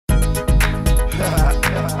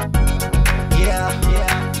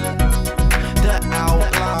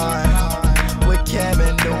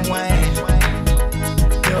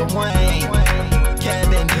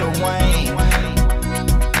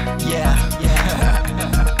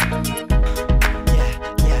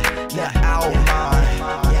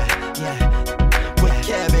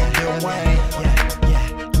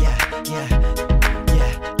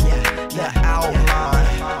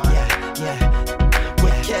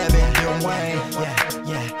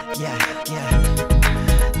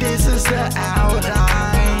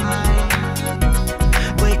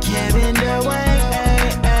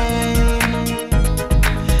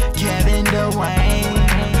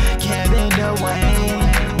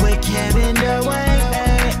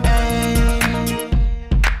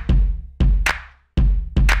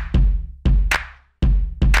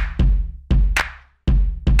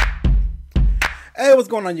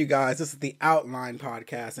going on, you guys? This is the Outline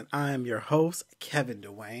Podcast, and I am your host, Kevin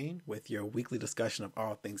Dwayne, with your weekly discussion of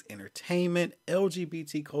all things entertainment,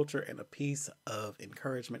 LGBT culture, and a piece of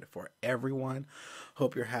encouragement for everyone.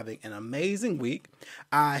 Hope you're having an amazing week.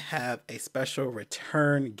 I have a special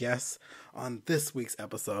return guest on this week's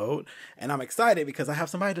episode, and I'm excited because I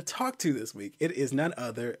have somebody to talk to this week. It is none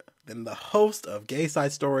other than the host of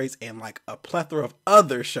Gayside Stories and like a plethora of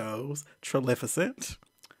other shows, Trillificent.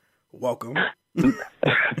 Welcome.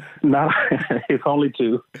 No, it's only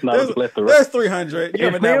two. There's 300. You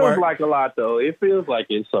it feels like a lot, though. It feels like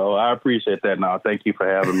it, so I appreciate that. Now, thank you for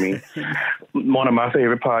having me. One of my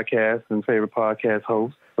favorite podcasts and favorite podcast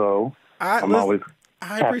hosts. So I'm always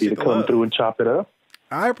happy to come through and chop it up.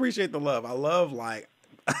 I appreciate the love. I love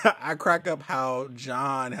I crack up how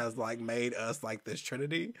John has made us this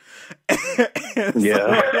Trinity.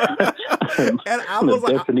 Yeah. And I was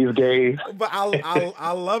Destiny's gay. But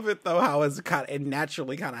I love it though how it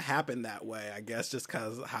naturally kind of happened that way. I guess just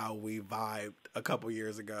because how we vibed a couple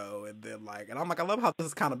years ago, and then and I'm I love how this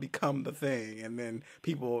has kind of become the thing, and then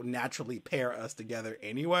people naturally pair us together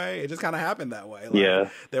anyway. It just kind of happened that way.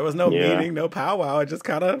 There was no meeting, no powwow. It just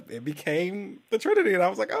it became the Trinity, and I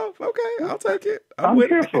was like, oh, okay, I'll take it. I'm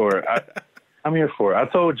here for it. I'm here for it. I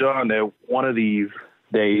told John that one of these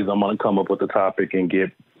days I'm going to come up with a topic and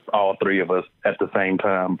get all three of us at the same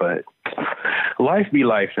time, but life be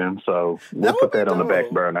lifing, so we'll put that on the back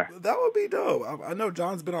burner. That would be dope. I know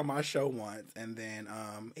John's been on my show once, and then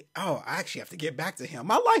I actually have to get back to him.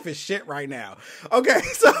 My life is shit right now. Okay,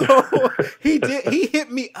 so he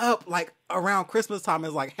hit me up around Christmas time,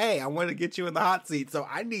 is hey, I want to get you in the hot seat, so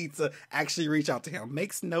I need to actually reach out to him.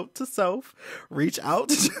 Makes note to self, reach out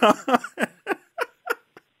to John.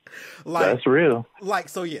 That's real.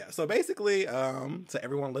 So basically, to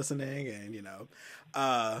everyone listening, and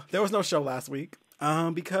there was no show last week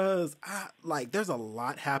because there's a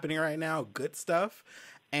lot happening right now, good stuff,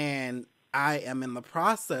 and I am in the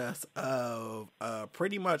process of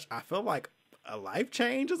pretty much, I feel like a life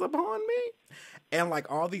change is upon me, and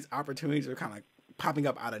all these opportunities are kind of popping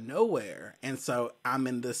up out of nowhere, and so I'm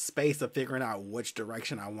in this space of figuring out which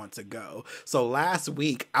direction I want to go. So last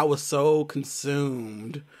week I was so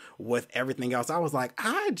consumed with everything else, I was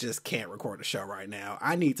I just can't record a show right now.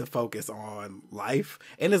 I need to focus on life,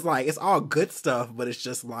 and it's all good stuff, but it's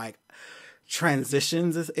just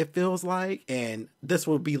transitions, it feels like, and this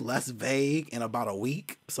will be less vague in about a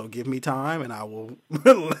week, so give me time and I will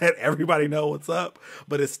let everybody know what's up,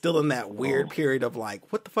 but it's still in that weird period of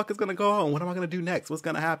what the fuck is gonna go on, what am I gonna do next, what's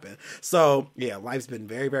gonna happen. So yeah, life's been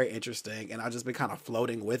very, very interesting, and I've just been kind of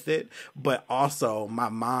floating with it, but also my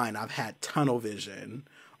mind, I've had tunnel vision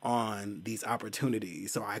on these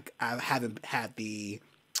opportunities, so I haven't had the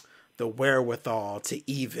wherewithal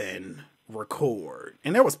to even record,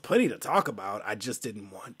 and there was plenty to talk about, I just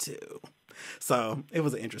didn't want to. So it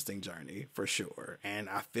was an interesting journey for sure, and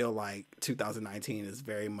I feel like 2019 is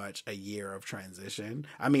very much a year of transition.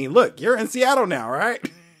 I mean, look, you're in Seattle now, right?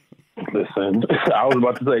 Listen, I was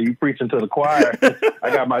about to say, you preaching to the choir. I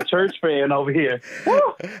got my church fan over here. Woo!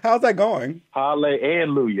 How's that going?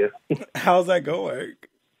 Hallelujah. How's that going?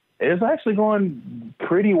 It's actually going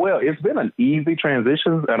pretty well. It's been an easy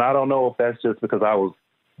transition, and I don't know if that's just because I was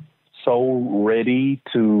so ready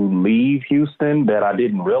to leave Houston that I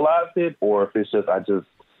didn't realize it, or if it's just I just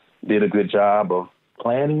did a good job of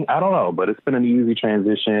planning. I don't know, but it's been an easy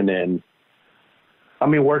transition, and I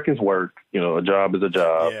mean, work is work. A job is a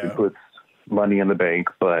job. Yeah. It puts money in the bank,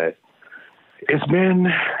 but it's been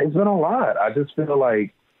a lot. I just feel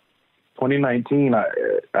like 2019, I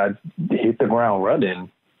hit the ground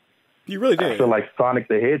running. You really did. I feel like Sonic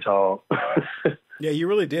the Hedgehog. Yeah, you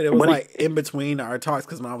really did. It was in between our talks,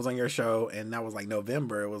 because when I was on your show, and that was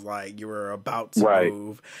November, it was you were about to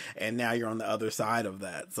move, and now you're on the other side of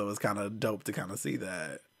that. So it's kind of dope to kind of see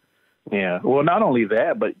that. Yeah. Well, not only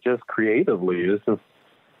that, but just creatively, it's just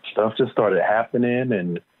stuff just started happening,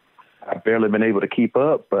 and I've barely been able to keep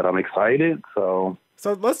up, but I'm excited. So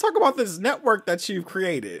let's talk about this network that you've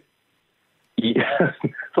created. Yeah.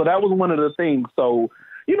 So that was one of the things. So,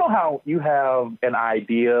 you know how you have an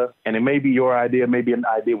idea, and it may be your idea, maybe an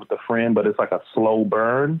idea with a friend, but it's like a slow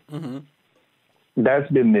burn. Mm-hmm. That's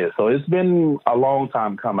been this. So it's been a long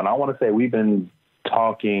time coming. I want to say we've been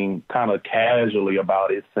talking kind of casually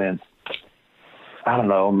about it since, I don't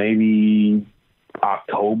know, maybe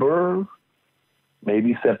October,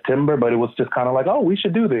 maybe September, but it was just kind of oh, we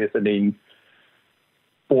should do this. And then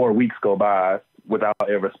 4 weeks go by without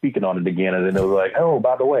ever speaking on it again. And then it was oh,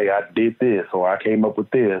 by the way, I did this, or I came up with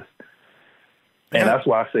this. And that's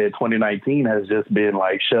why I said 2019 has just been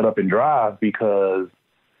shut up and drive, because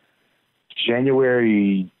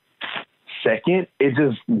January second, it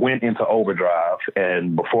just went into overdrive.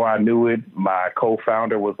 And before I knew it, my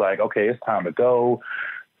co-founder was like, okay, it's time to go.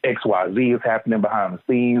 XYZ is happening behind the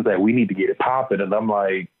scenes. That we need to get it popping. And I'm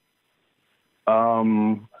like,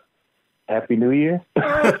 Happy New Year.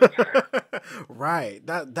 Right.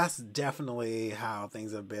 That's definitely how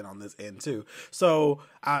things have been on this end too. So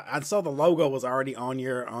I saw the logo was already on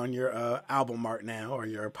your album art now, or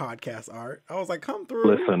your podcast art. I was like, come through.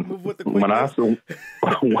 Listen, move with the quickness.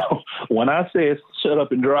 when I say shut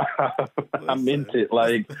up and drive, I meant it.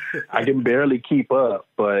 Like, I can barely keep up,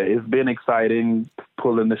 but it's been exciting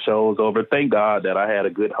pulling the shows over. Thank God that I had a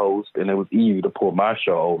good host, and it was easy to pull my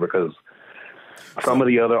show over, because some of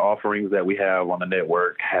the other offerings that we have on the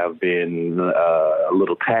network have been a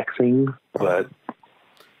little taxing. But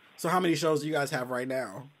so how many shows do you guys have right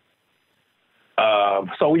now?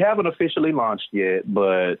 So we haven't officially launched yet,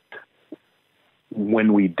 but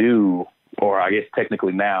when we do, or I guess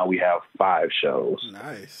technically now, we have 5 shows.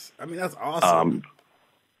 Nice. I mean, that's awesome.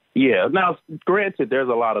 Yeah. Now, granted, there's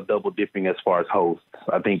a lot of double dipping as far as hosts.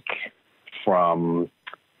 I think from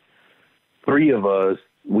 3 of us,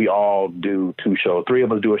 we all do 2 shows. 3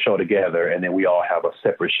 of us do a show together, and then we all have a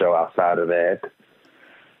separate show outside of that.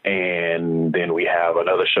 And then we have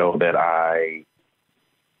another show that I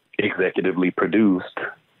executively produced,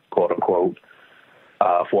 quote unquote,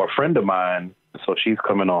 for a friend of mine. So she's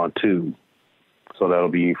coming on too. So that'll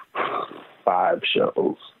be 5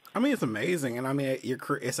 shows. I mean, it's amazing. And I mean,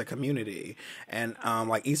 it's a community. And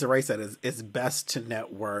like Issa Rae said, it's best to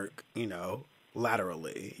network,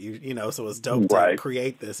 laterally, so it's dope to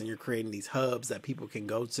create this, and you're creating these hubs that people can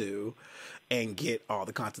go to and get all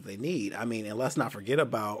the content they need. I mean, and let's not forget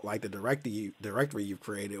about like the directory you've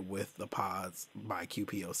created with the pods by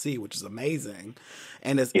QPOC, which is amazing.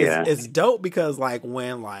 And it's dope because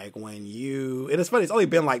when you, and it's funny, it's only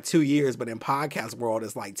been like 2 years, but in podcast world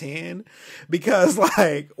it's like 10, because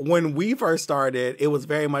like when we first started, it was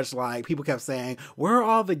very much like people kept saying, where are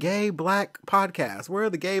all the gay black podcasts? Where are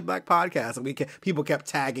the gay black podcasts? And people kept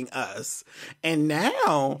tagging us. And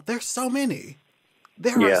now there's so many.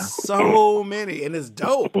 There are so many, and it's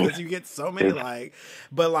dope because you get so many.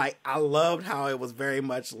 But I loved how it was very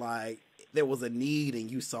much like there was a need, and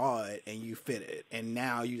you saw it, and you fit it, and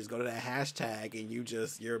now you just go to that hashtag, and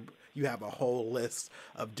you have a whole list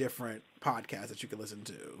of different podcasts that you can listen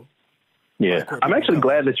to. Yeah, I'm actually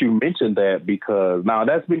glad that you mentioned that, because now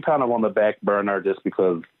that's been kind of on the back burner, just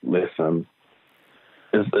because, listen,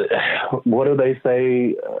 what do they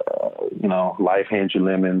say? Life hands you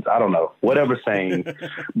lemons. I don't know, whatever saying.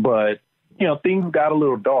 But, things got a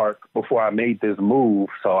little dark before I made this move.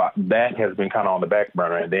 So that has been kind of on the back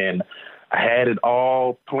burner. And then I had it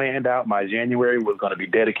all planned out. My January was going to be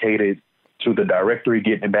dedicated to the directory,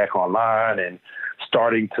 getting it back online and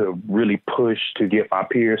starting to really push to get my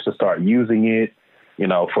peers to start using it,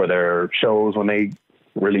 for their shows when they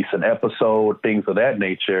release an episode, things of that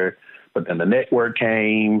nature. But then the network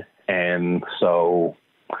came, and so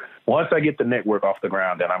once I get the network off the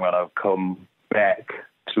ground, then I'm going to come back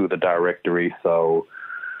to the directory. So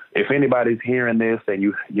if anybody's hearing this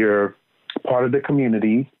and you're part of the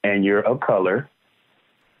community and you're of color,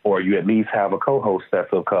 or you at least have a co-host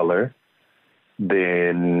that's of color,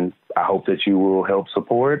 then I hope that you will help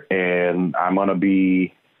support. And I'm going to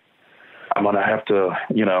have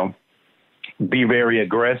to, be very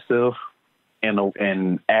aggressive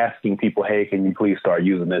and asking people, hey, can you please start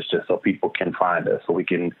using this, just so people can find us, so we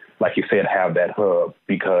can, like you said, have that hub.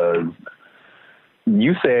 Because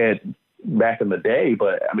you said back in the day,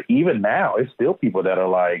 but I mean, even now, it's still people that are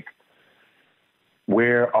like,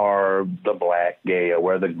 where are the black gay, or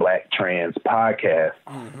where are the black trans podcasts?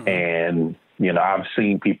 Mm-hmm. And, I've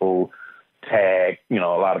seen people tag, a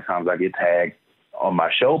lot of times I get tagged on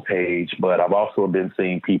my show page, but I've also been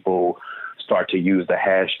seeing people start to use the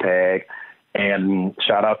hashtag. And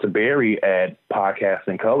shout out to Barry at Podcast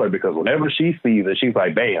in Color, because whenever she sees it, she's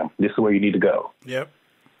like, bam, this is where you need to go. Yep.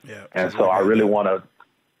 Yeah. And so I really want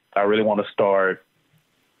to start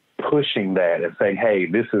pushing that and saying, hey,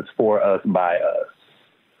 this is for us, by us.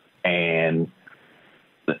 And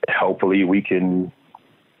hopefully we can,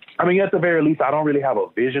 I mean, at the very least, I don't really have a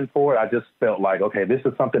vision for it. I just felt like, okay, this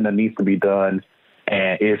is something that needs to be done,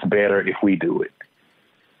 and it's better if we do it.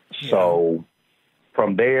 Yeah. So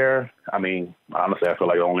from there, I mean, honestly, I feel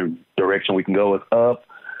like the only direction we can go is up.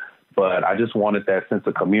 But I just wanted that sense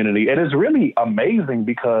of community. And it's really amazing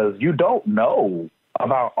because you don't know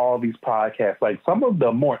about all these podcasts. Like some of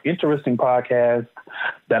the more interesting podcasts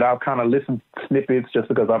that I've kind of listened snippets just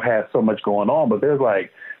because I've had so much going on. But there's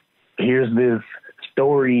like, here's this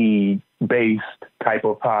story-based type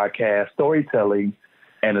of podcast, storytelling.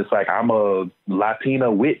 And it's like, I'm a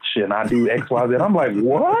Latina witch and I do X, Y, Z. I'm like,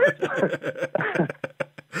 what?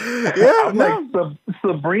 Yeah, I'm like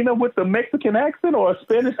Sabrina with the Mexican accent or a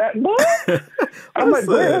Spanish accent. What? I'm like,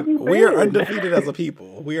 where have you been? We are undefeated as a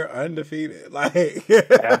people. We are undefeated. Like,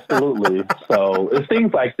 absolutely. So it's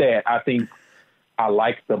things like that I think I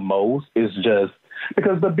like the most. Is just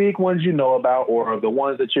because the big ones you know about, or the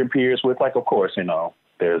ones that you're peers with, like, of course, you know,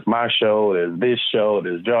 there's my show, there's this show,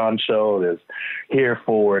 there's John's show, there's Here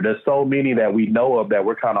For. There's so many that we know of that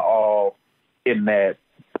we're kind of all in that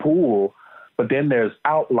pool. But then there's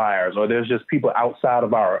outliers, or there's just people outside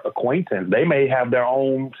of our acquaintance. They may have their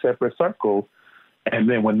own separate circle. And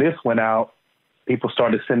then when this went out, people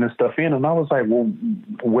started sending stuff in. And I was like, well,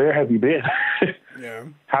 where have you been? Yeah.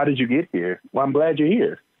 How did you get here? Well, I'm glad you're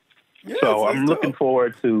here. Yeah, so I'm looking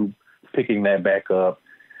forward to picking that back up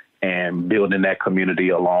and building that community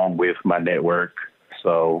along with my network.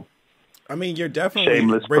 So, I mean, you're definitely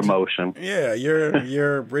shameless promotion. Yeah,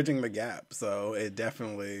 you're bridging the gap. So it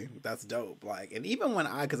definitely, that's dope. Like, and even when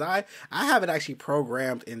because I have it actually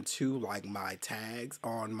programmed into like my tags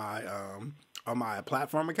on my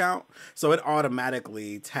platform account, so it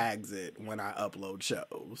automatically tags it when I upload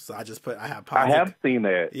shows. So I just I have seen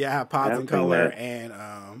that. Yeah, I have pods in color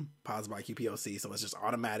and pods by QPOC, so it's just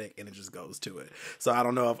automatic and it just goes to it. So I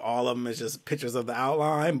don't know if all of them is just pictures of the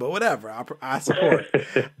outline, but whatever. I support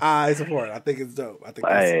it. I support it. I think it's dope. I think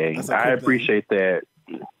that's a cool I appreciate that.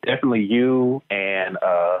 Definitely you and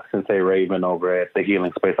Sensei Raven over at the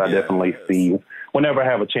Healing Space. I definitely see whenever I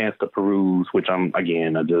have a chance to peruse, which I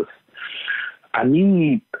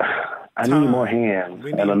need more hands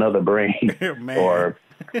and another brain, or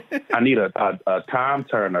I need a time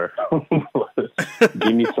turner.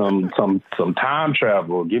 Give me some time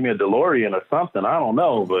travel. Give me a DeLorean or something. I don't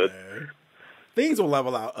know, but things will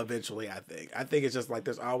level out eventually, I think. I think it's just like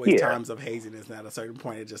there's always times of haziness, and at a certain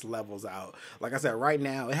point it just levels out. Like I said, right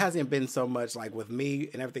now, it hasn't been so much like with me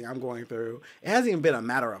and everything I'm going through. It hasn't even been a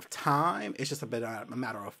matter of time. It's just been a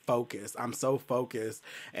matter of focus. I'm so focused,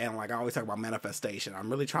 and like I always talk about manifestation. I'm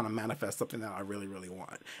really trying to manifest something that I really, really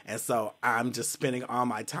want. And so I'm just spending all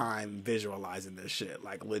my time visualizing this shit,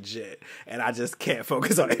 like legit. And I just can't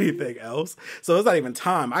focus on anything else. So it's not even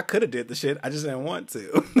time. I could have did the shit. I just didn't want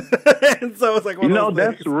to. And so it's like,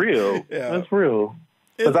 that's real. Yeah. That's real.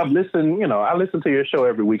 Because I listen to your show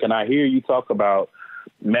every week, and I hear you talk about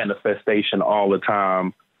manifestation all the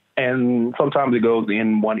time. And sometimes it goes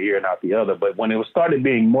in one ear and out the other. But when it started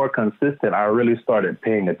being more consistent, I really started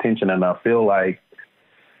paying attention, and I feel like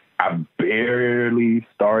I barely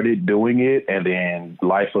started doing it, and then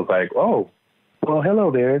life was like, oh, well, hello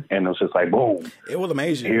there. And it was just like, boom. It will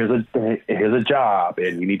amaze you. Here's a job,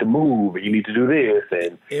 and you need to move, and you need to do this,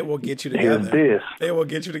 and it will get you together. Here's this. It will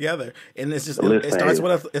get you together. And it's just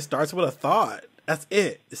it starts with a thought. That's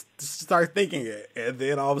it. Start thinking it. And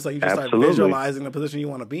then all of a sudden you just start visualizing the position you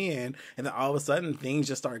want to be in. And then all of a sudden things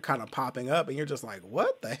just start kind of popping up, and you're just like,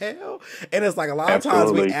 what the hell? And it's like a lot of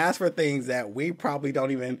times we ask for things that we probably don't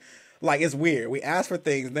even. Like, it's weird. We ask for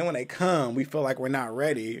things, and then when they come, we feel like we're not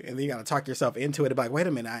ready. And then you got to talk yourself into it and be like, wait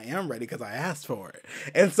a minute, I am ready because I asked for it.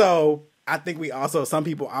 And so I think some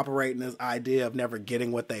people operate in this idea of never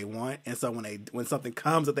getting what they want. And so when something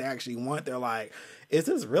comes that they actually want, they're like, is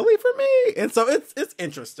this really for me? And so it's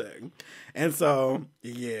interesting. And so,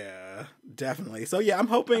 yeah, definitely. So yeah, I'm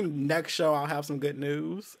hoping next show I'll have some good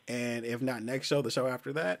news. And if not next show, the show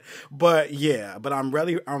after that. But yeah, I'm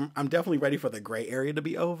definitely ready for the gray area to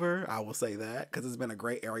be over. I will say that, because it's been a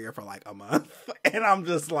gray area for like a month. And I'm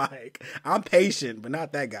just like, I'm patient, but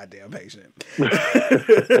not that goddamn patient.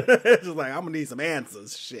 It's just like, I'm gonna need some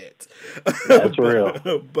answers. Shit. That's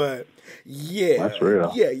real. But yeah. That's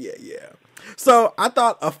real. Yeah. So I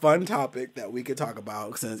thought a fun topic that we could talk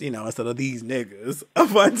about, since, instead of these niggas, a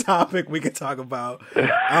fun topic we could talk about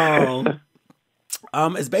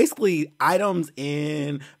is basically items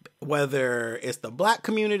in, whether it's the Black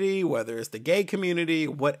community, whether it's the gay community,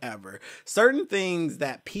 whatever. Certain things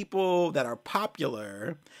that people that are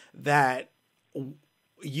popular that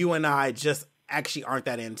you and I just actually aren't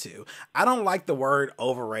that into. I don't like the word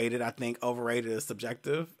overrated. I think overrated is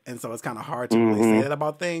subjective, and so it's kind of hard to really say that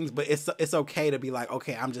about things, but it's okay to be like,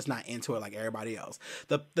 okay, I'm just not into it like everybody else.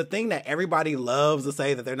 The thing that everybody loves to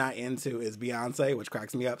say that they're not into is Beyonce, which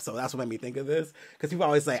cracks me up. So that's what made me think of this, because people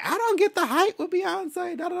always say, I don't get the hype with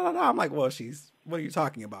Beyonce, da da da da. I'm like, well, what are you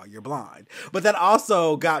talking about? You're blind. But that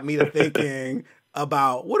also got me to thinking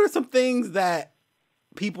about what are some things that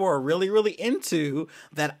people are really, really into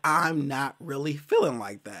that I'm not really feeling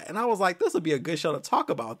like that. And I was like, this would be a good show to talk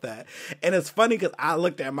about that. And it's funny because I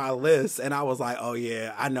looked at my list and I was like, oh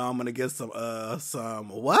yeah, I know I'm going to get some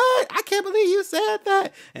what? I can't believe you said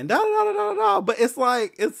that. And da da da da da. But it's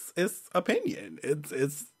like, it's opinion.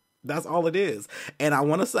 It's that's all it is. And I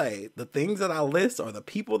want to say the things that I list or the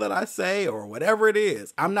people that I say or whatever it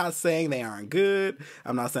is, I'm not saying they aren't good.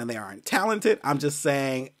 I'm not saying they aren't talented. I'm just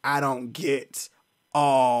saying I don't get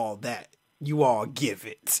all that you all give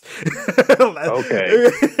it.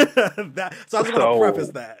 Okay. So I just want to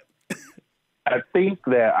preface that. I think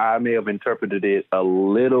that I may have interpreted it a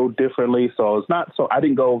little differently. So it's not so I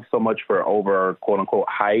didn't go so much for over quote unquote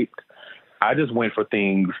hyped. I just went for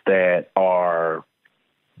things that are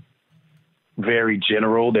very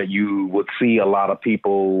general that you would see a lot of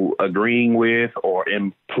people agreeing with or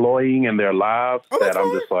employing in their lives that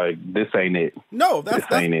I'm just like, this ain't it. No, that's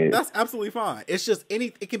absolutely fine. It's just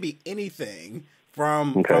it can be anything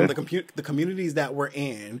from the communities that we're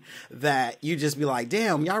in that you just be like,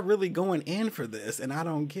 damn, y'all really going in for this and I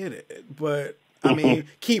don't get it. But I mean,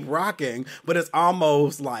 keep rocking, but it's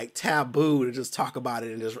almost like taboo to just talk about it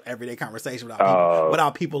in just everyday conversation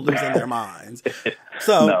without people losing their minds.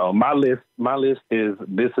 So no, my list is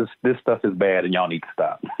this stuff is bad and y'all need to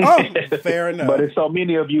stop. Oh, fair enough. But it's so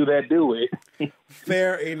many of you that do it.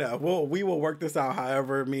 Fair enough. Well, we will work this out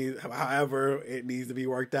however it needs to be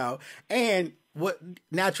worked out. And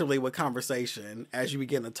naturally with conversation, as you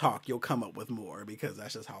begin to talk, you'll come up with more because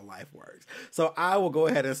that's just how life works. So I will go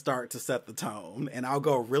ahead and start to set the tone, and I'll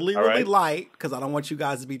go really light because I don't want you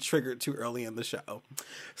guys to be triggered too early in the show.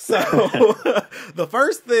 So the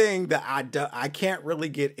first thing that I can't really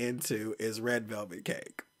get into is red velvet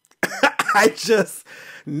cake. Niggas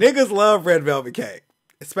love red velvet cake,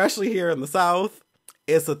 especially here in the South.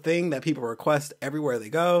 It's a thing that people request everywhere they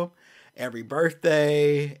go. Every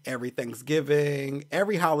birthday, every Thanksgiving,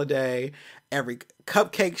 every holiday, every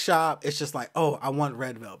cupcake shop. It's just like, oh, I want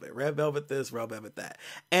red velvet this, red velvet that.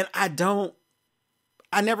 And I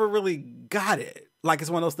never really got it. Like, it's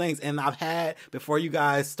one of those things. And I've had, before you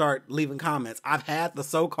guys start leaving comments, I've had the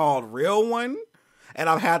so-called real one and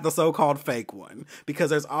I've had the so-called fake one, because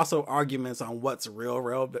there's also arguments on what's real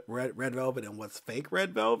red velvet and what's fake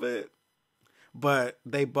red velvet. But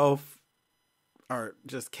they both are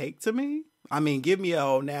just cake to me. I mean, give me a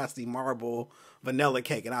old nasty marble vanilla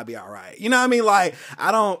cake and I'll be all right. You know what I mean? Like,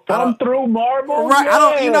 I don't through marble, right? Yes. I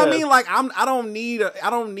don't. You know what I mean? Like, I don't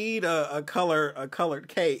need a colored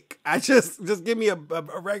cake. I just give me a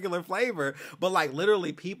regular flavor. But like,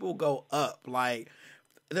 literally, people go up. Like,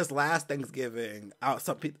 this last Thanksgiving, I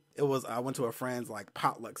went to a friend's like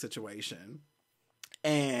potluck situation,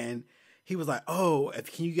 and he was like, oh,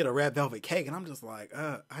 can you get a red velvet cake? And I'm just like,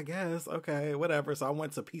 I guess, okay, whatever. So I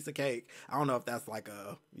went to Piece of Cake. I don't know if that's like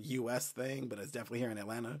a U.S. thing, but it's definitely here in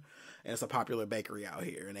Atlanta. And it's a popular bakery out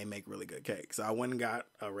here, and they make really good cake. So I went and got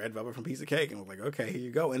a red velvet from Piece of Cake and was like, okay, here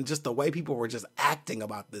you go. And just the way people were just acting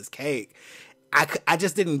about this cake, I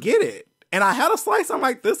just didn't get it. And I had a slice. I'm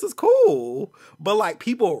like, this is cool. But like,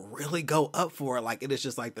 people really go up for it. Like, it is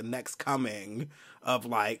just like the next coming of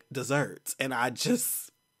like desserts. And I just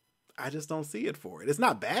don't see it for it. It's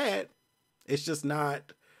not bad. It's just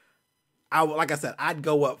not. Like I said, I'd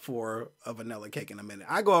go up for a vanilla cake in a minute.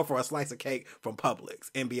 I go up for a slice of cake from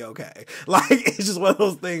Publix and be okay. Like, it's just one of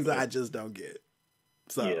those things that I just don't get.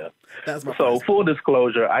 So yeah, that's my. So full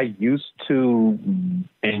disclosure, I used to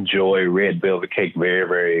enjoy red velvet cake very,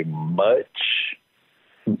 very much,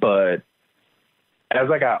 but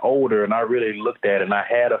as I got older and I really looked at it, and I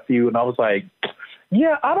had a few, and I was like,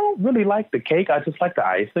 yeah, I don't really like the cake. I just like the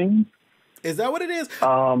icing. Is that what it is?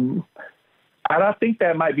 I think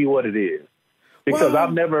that might be what it is, because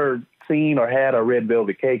I've never seen or had a red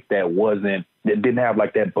velvet cake that didn't have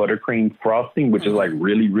like that buttercream frosting, which is like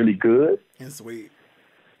really, really good and sweet.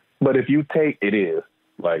 But if you take it is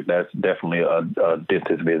like, that's definitely a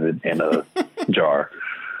dentist visit in a jar.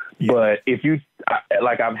 Yeah. But if you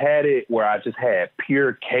I've had it where I just had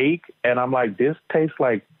pure cake, and I'm like, this tastes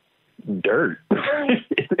like dirt.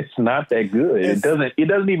 It's not that good. It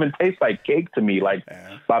doesn't even taste like cake to me. Like,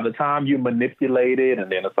 by the time you manipulate it,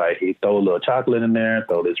 and then it's like, you throw a little chocolate in there,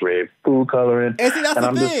 throw this red food coloring, and see, that's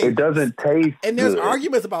the thing. It doesn't taste. And there's good.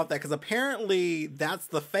 arguments about that, because apparently that's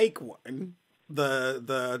the fake one.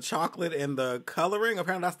 The chocolate and the coloring,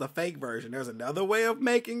 apparently that's the fake version. There's another way of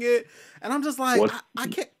making it, and I'm just like, I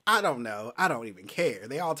can't. I don't know. I don't even care.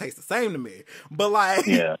 They all taste the same to me. But like,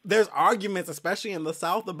 there's arguments, especially in the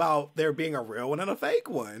South, about there being a real one and a fake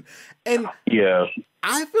one. And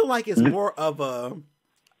I feel like it's more of a.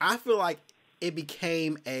 I feel like it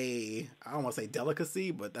became I don't want to say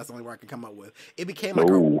delicacy, but that's the only word I can come up with. It became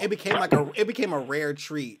it became a rare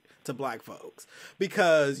treat to Black folks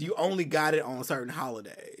because you only got it on certain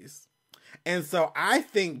holidays. And so I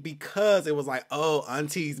think because it was like, oh,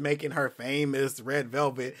 Auntie's making her famous red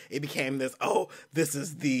velvet, it became this, oh, this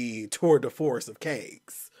is the tour de force of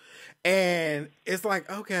cakes. And it's like,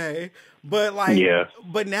 okay, but like,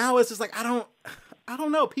 but now it's just like, I don't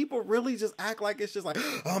know. People really just act like it's just like,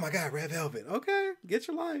 oh my God, red velvet. Okay, get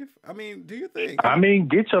your life. I mean, do your thing. I mean,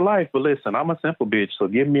 get your life. But listen, I'm a simple bitch, so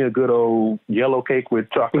give me a good old yellow cake with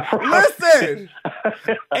chocolate frosting. Listen,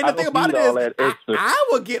 and the thing about it is, I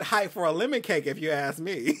would get hyped for a lemon cake if you ask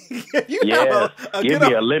me. Give me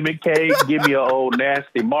a lemon cake. Give me an old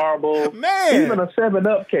nasty marble. Man, even a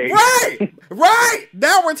 7-Up cake. Right.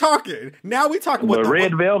 Now we're talking. Now we talking with the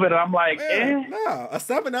red velvet. I'm like, no, a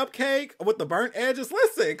 7-Up cake with the burnt edges.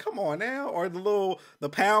 Listen, come on now, or the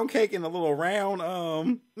pound cake and the little round.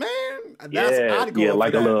 Man, I'd go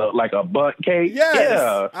like a butt cake.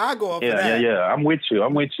 Yes, I go up for that. Yeah. I'm with you.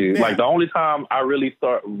 Yeah. Like the only time I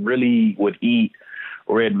really would eat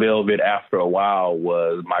red velvet after a while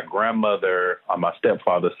was my grandmother on my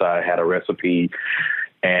stepfather's side had a recipe,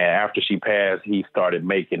 and after she passed, he started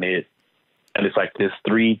making it, and it's like this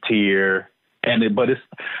 3-tier. But it's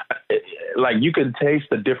like you can taste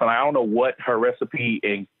the different. I don't know what her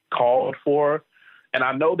recipe called for, and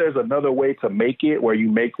I know there's another way to make it where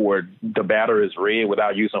you make where the batter is red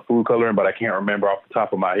without using food coloring, but I can't remember off the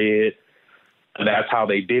top of my head. And that's how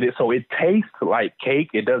they did it. So it tastes like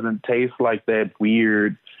cake. It doesn't taste like that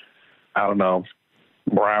weird, I don't know,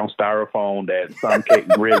 brown styrofoam that some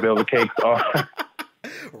red velvet cakes are.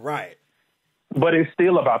 Right. But it's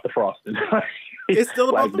still about the frosting. It's still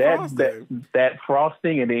about the frosting. That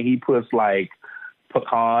frosting, and then he puts like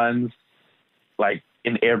pecans like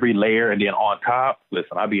in every layer, and then on top.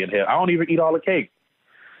 Listen, I'll be in hell. I don't even eat all the cake,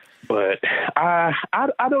 but I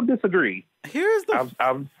don't disagree. Here's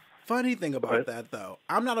the funny thing about that, though.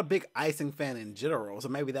 I'm not a big icing fan in general, so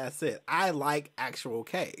maybe that's it. I like actual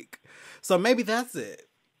cake, so maybe that's it.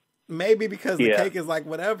 Maybe because the cake is like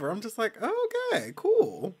whatever. I'm just like, oh, okay,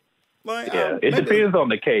 cool. Like, it depends on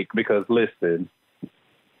the cake because listen,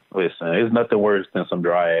 there's nothing worse than some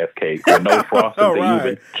dry ass cake with no frosting.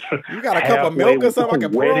 Right. You got a cup of milk or something I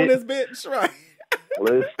can pour on this bitch, right?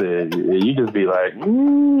 Listen, you just be like,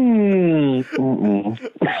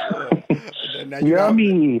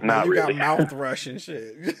 yummy. Not you really. got mouth rush and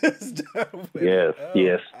shit.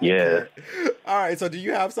 Yes. All right. So, do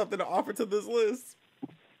you have something to offer to this list?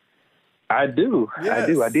 I do. Yes. I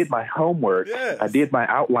do. I did my homework. Yes. I did my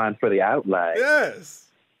outline for the outline. Yes.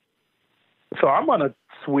 So I'm going to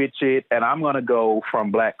switch it, and I'm going to go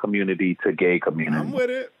from Black community to gay community. I'm with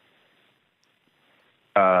it.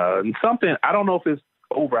 Something, I don't know if it's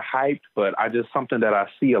overhyped, but something that I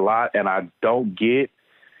see a lot and I don't get.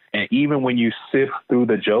 And even when you sift through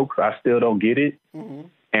the jokes, I still don't get it. Mm-hmm.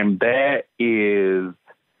 And that is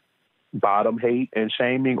bottom hate and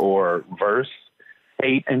shaming or verse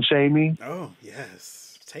hate and shaming. Oh,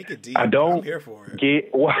 yes. Take it deep. I don't I'm here for it.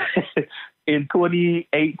 get why in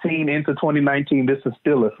 2018 into 2019, this is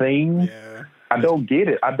still a thing. Yeah. I don't get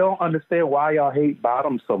it. I don't understand why y'all hate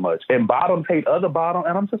bottoms so much. And bottoms hate other bottoms.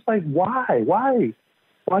 And I'm just like, why? Why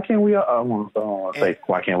can't we all,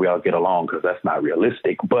 why can't we all get along? Because that's not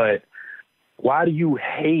realistic. But why do you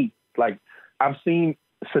hate? Like, I've seen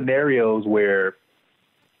scenarios where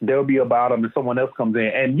there'll be a bottom and someone else comes in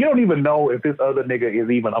and you don't even know if this other nigga is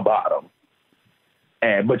even a bottom.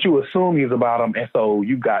 But you assume he's a bottom. And so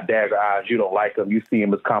you got dagger eyes. You don't like him. You see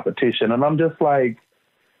him as competition. And I'm just like,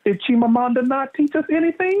 did Chimamanda not teach us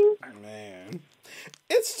anything? Man,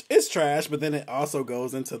 it's trash, but then it also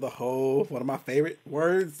goes into the whole, one of my favorite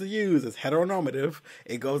words to use is heteronormative.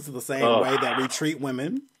 It goes to the same way that we treat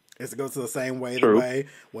women. It goes to the same way the way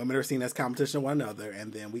women are seen as competition to one another.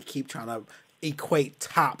 And then we keep trying to equate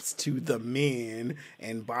tops to the men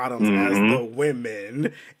and bottoms as the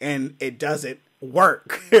women. And it doesn't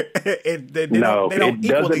work. They don't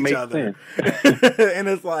equal each other. And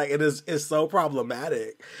it's like it's so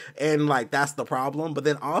problematic, and like that's the problem. But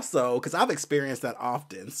then also because I've experienced that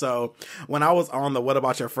often. So when I was on the What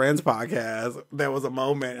About Your Friends podcast, there was a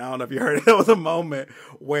moment, I don't know if you heard it, there was a moment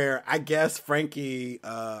where I guess Frankie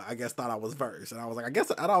thought I was verse, and I was like, I guess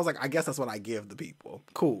that's what I give the people.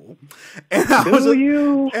 Cool. And I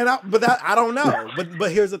I don't know.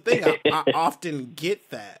 But here's the thing, I often get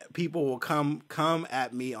that people will come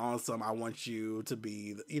at me on some, I want you to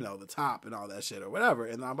be, the top and all that shit or whatever.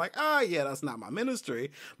 And I'm like, yeah, that's not my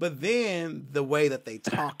ministry. But then the way that they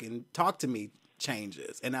talk to me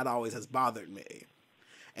changes. And that always has bothered me.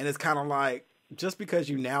 And it's kind of like, just because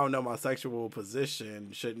you now know my sexual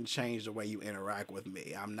position shouldn't change the way you interact with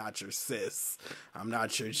me. I'm not your sis. I'm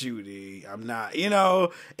not your Judy. I'm not,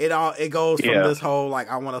 it goes from this whole, like,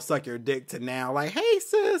 I want to suck your dick to now, like, hey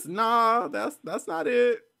sis, nah, that's not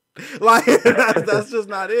it. Like, that's just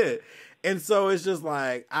not it. And so it's just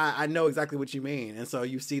like, I know exactly what you mean. And so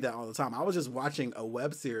you see that all the time. I was just watching a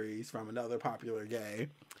web series from another popular gay,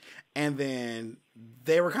 and then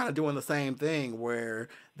they were kind of doing the same thing where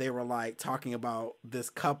they were like talking about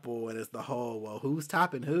this couple, and it's the whole, well, who's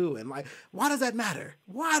topping who? And like, why does that matter?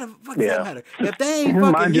 Why the fuck does that matter? If they ain't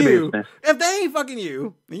fucking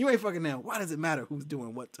you, and you ain't fucking them, why does it matter who's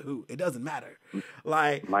doing what to who? It doesn't matter.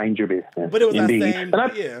 Like, mind your business. But it was Indeed.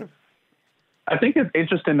 that same, I think it's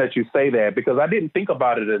interesting that you say that, because I didn't think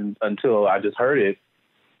about it until I just heard it.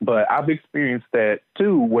 But I've experienced that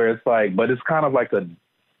too, where it's like, but it's kind of like a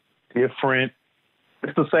different,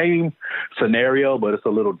 it's the same scenario, but it's a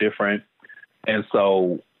little different. And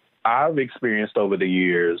so I've experienced over the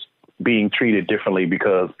years being treated differently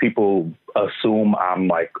because people assume I'm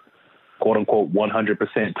like, quote unquote,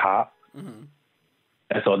 100% top. Mm-hmm.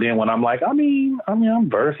 And so then when I'm like, I'm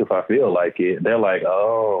verse if I feel like it, they're like,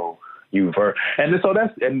 oh, you verse. And so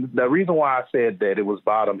and the reason why I said that it was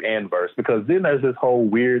bottom and verse, because then there's this whole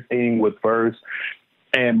weird thing with verse.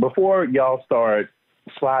 And before y'all start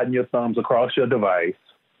sliding your thumbs across your device,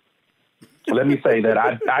 let me say that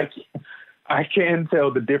I can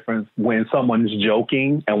tell the difference when someone's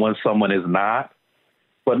joking and when someone is not.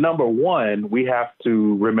 But number one, we have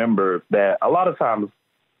to remember that a lot of times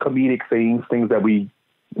comedic things that we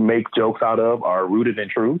make jokes out of, are rooted in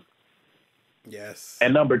truth. Yes.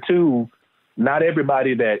 And number two, not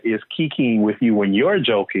everybody that is kikiing with you when you're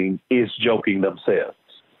joking is joking themselves.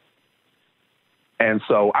 And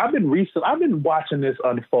so I've been watching this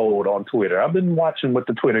unfold on Twitter. I've been watching what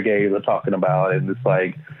the Twitter gays are talking about, and it's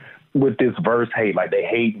like with this verse hate, like they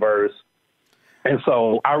hate verse. And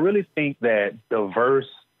so I really think that the verse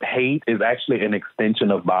hate is actually an extension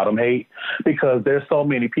of bottom hate, because there's so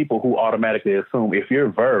many people who automatically assume if you're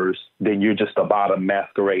verse, then you're just a bottom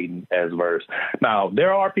masquerading as verse. Now,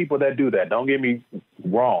 there are people that do that. Don't get me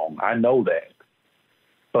wrong. I know that.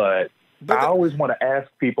 But I always want to ask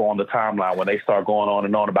people on the timeline when they start going on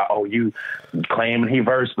and on about, oh, you claiming he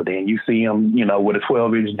verse, but then you see him, with a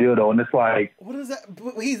 12-inch dildo, and it's like, what is that?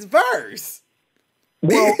 He's verse.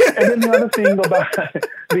 Well, and then the other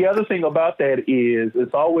thing about that is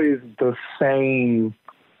it's always the same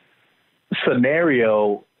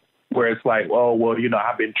scenario where it's like, oh, well,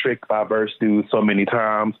 I've been tricked by verse dudes so many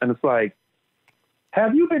times. And it's like,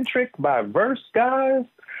 have you been tricked by verse guys,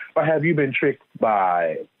 or have you been tricked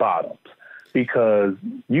by bottoms? Because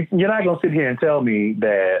you're not going to sit here and tell me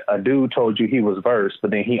that a dude told you he was verse, but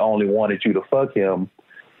then he only wanted you to fuck him.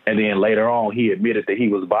 And then later on, he admitted that he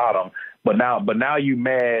was bottom. But now you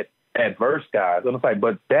mad at verse guys. And it's like,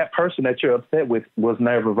 but that person that you're upset with was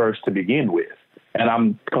never verse to begin with. And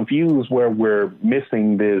I'm confused where we're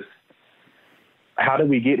missing this. How did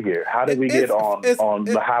we get here? How did we get on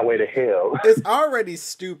the highway to hell? It's already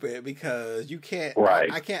stupid because you can't.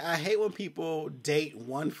 Right. I hate when people date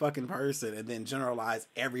one fucking person and then generalize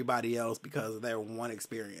everybody else because of their one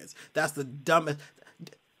experience. That's the dumbest.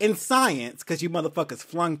 In science, because you motherfuckers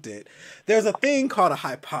flunked it, there's a thing called a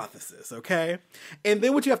hypothesis, okay? And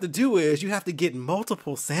then what you have to do is you have to get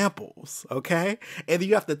multiple samples, okay? And then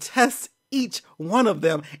you have to test each one of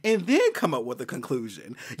them and then come up with a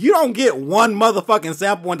conclusion. You don't get one motherfucking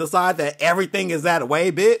sample and decide that everything is that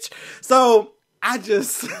way, bitch. So I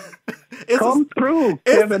just... Come through,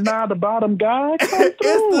 Kevin, now the bottom guy. Come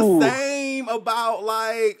through. It's the same about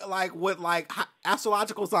like with like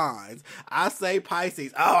astrological signs. I say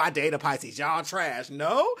Pisces. Oh, I date a Pisces. Y'all trash.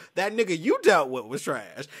 No, that nigga you dealt with was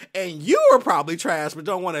trash, and you were probably trash, but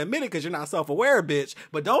don't want to admit it because you're not self-aware, bitch.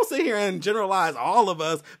 But don't sit here and generalize all of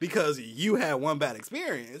us because you had one bad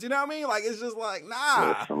experience. You know what I mean? Like, it's just like,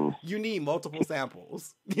 nah. Listen, you need multiple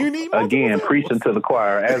samples. Preaching to the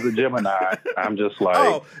choir. As a Gemini, I'm just like,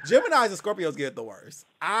 oh, Geminis and Scorpios get the worst.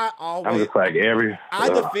 I'm just like I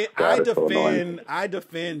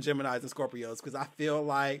defend Geminis and Scorpios because I feel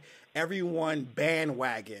like everyone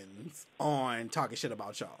bandwagons on talking shit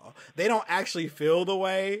about y'all. They don't actually feel the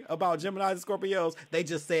way about Geminis and Scorpios. They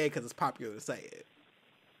just say it because it's popular to say it.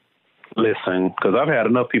 Listen, because I've had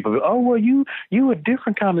enough people go, oh, well, you a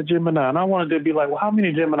different kind of Gemini. And I wanted to be like, well, how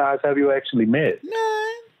many Geminis have you actually met?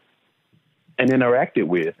 None. And interacted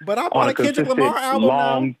with. But I bought a Kendrick Lamar album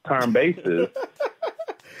long-term basis.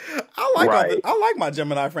 I like my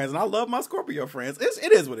Gemini friends, and I love my Scorpio friends.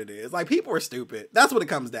 It is what it is. Like, people are stupid. That's what it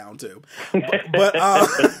comes down to. But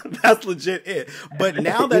that's legit it. But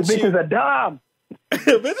now that bitches are dumb.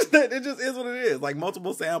 It just is what it is, like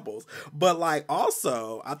multiple samples. But like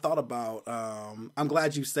also, I thought about, I'm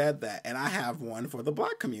glad you said that, and I have one for the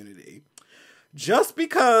Black community. Just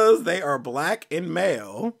because they are Black and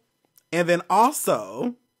male, and then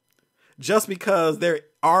also, just because there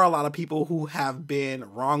are a lot of people who have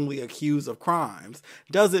been wrongly accused of crimes,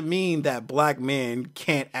 doesn't mean that Black men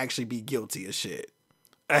can't actually be guilty of shit.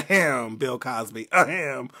 Ahem, Bill Cosby.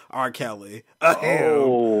 Ahem, R. Kelly.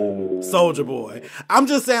 Ahem, Soldier Boy. I'm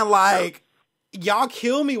just saying, like, y'all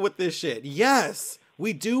kill me with this shit. Yes,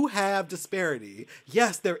 we do have disparity.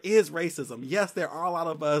 Yes, there is racism. Yes, there are a lot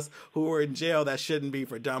of us who are in jail that shouldn't be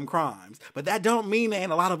for dumb crimes. But that don't mean there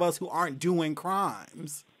ain't a lot of us who aren't doing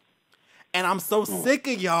crimes. And I'm so sick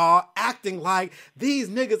of y'all acting like these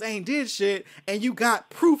niggas ain't did shit and you got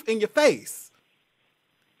proof in your face.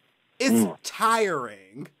 It's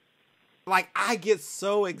tiring. Like, I get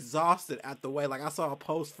so exhausted at the way, like, I saw a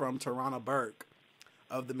post from Tarana Burke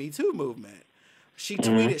of the Me Too movement. She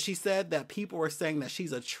tweeted, she said that people were saying that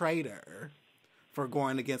she's a traitor for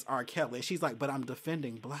going against R. Kelly. She's like, but I'm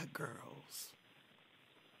defending Black girls.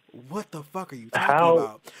 What the fuck are you talking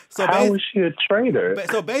about? So how is she a traitor?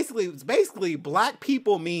 So basically, Black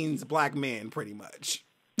people means Black men, pretty much.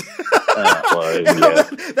 Well, yeah.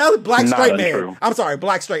 That was Black straight untrue. man. I'm sorry,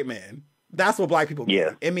 Black straight man. That's what Black people mean.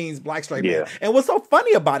 Yeah. It means Black straight man. And what's so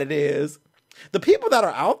funny about it is the people that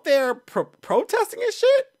are out there protesting and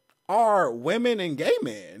shit are women and gay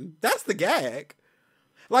men. That's the gag.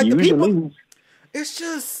 Like, usually, the people, it's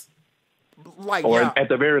just like, or at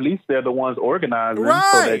the very least, they're the ones organizing so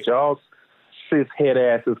that y'all cis head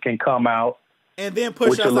asses can come out and then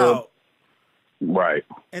push us out. Right.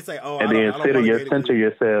 And say, oh, and then center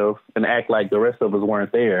yourself and act like the rest of us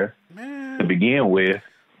weren't there to begin with.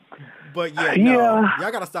 But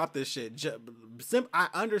y'all gotta stop this shit. I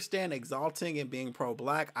understand exalting and being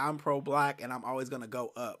pro-Black. I'm pro-Black and I'm always gonna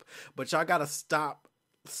go up. But y'all gotta stop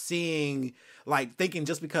seeing, like, thinking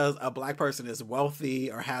just because a Black person is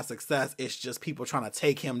wealthy or has success, it's just people trying to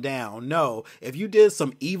take him down. No, if you did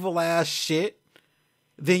some evil ass shit,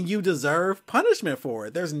 then you deserve punishment for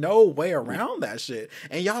it. There's no way around that shit.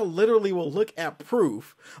 And y'all literally will look at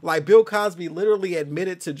proof. Like, Bill Cosby literally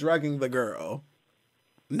admitted to drugging the girl.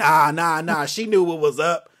 Nah. She knew what was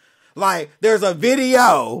up. Like, there's a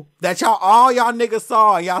video that all y'all niggas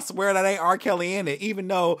saw, and y'all swear that ain't R. Kelly in it, even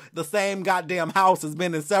though the same goddamn house has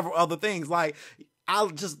been in several other things. Like,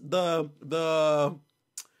 the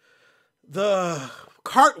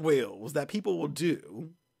cartwheels that people will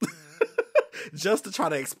do just to try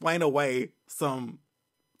to explain away some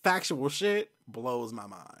factual shit blows my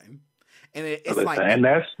mind. And it's like, and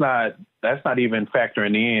that's not even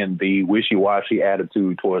factoring in the wishy-washy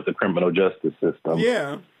attitude towards the criminal justice system.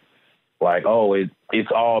 Yeah. Like, oh,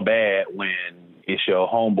 it's all bad when it's your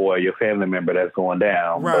homeboy, your family member that's going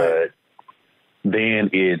down. Right. But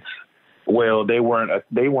then it's, well, they weren't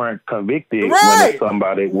convicted when it's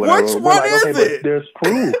somebody. Which one is it? But there's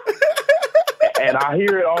proof. And I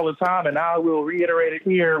hear it all the time, and I will reiterate it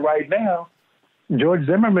here right now. George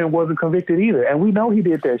Zimmerman wasn't convicted either, and we know he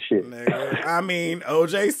did that shit. I mean,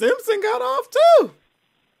 O.J. Simpson got off too.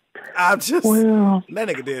 That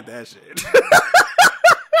nigga did that shit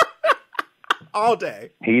all day.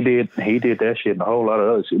 He did that shit and a whole lot of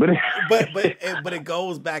other shit. But it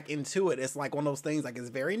goes back into it. It's like one of those things. Like, it's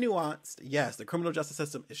very nuanced. Yes, the criminal justice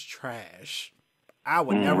system is trash. I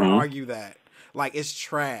would never argue that. Like, it's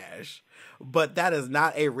trash. But that is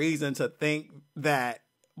not a reason to think that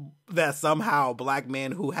somehow Black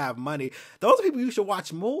men who have money, those are people you should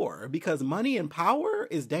watch more, because money and power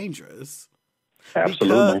is dangerous.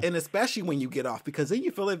 Absolutely. And especially when you get off, because then you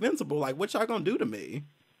feel invincible. Like, what y'all gonna do to me?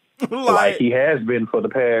 like he has been for the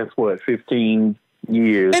past, 15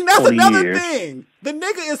 years. And that's another thing. The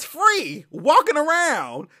nigga is free walking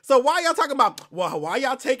around. So why y'all talking about, well, why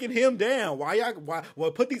y'all taking him down? Why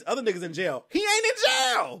put these other niggas in jail? He ain't in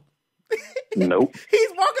jail. Nope. He's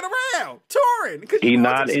walking around touring. He's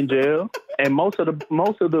not in jail. And most of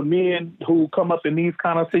the men who come up in these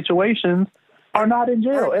kind of situations are not in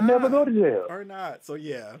jail and never go to jail. Or not. So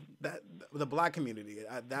yeah, that the Black community,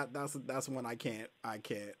 that's one I can't.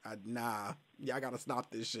 Nah, y'all gotta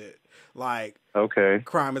stop this shit. Like, okay,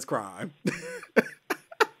 crime is crime.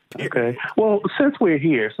 Okay. Well, since we're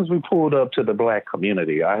here, since we pulled up to the Black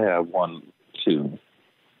community, I have one too.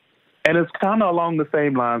 And it's kind of along the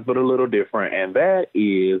same lines, but a little different. And that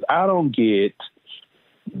is, I don't get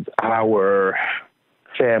our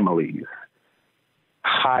families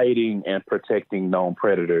hiding and protecting known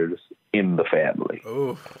predators in the family.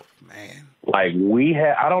 Oh, man. Like,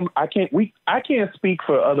 I can't speak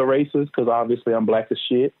for other races because obviously I'm Black as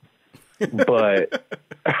shit. but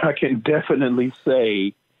I can definitely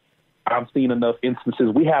say I've seen enough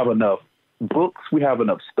instances. We have enough books, we have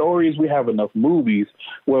enough stories, we have enough movies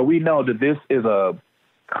where we know that this is a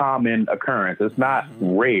common occurrence. It's not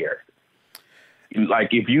rare. Like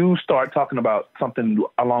if you start talking about something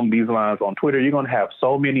along these lines on Twitter, you're going to have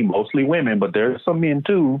so many, mostly women, but there's some men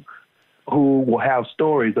too, who will have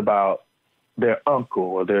stories about their uncle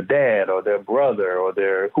or their dad or their brother or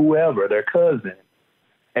their whoever, their cousin.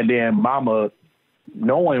 And then mama,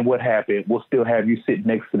 knowing what happened, will still have you sit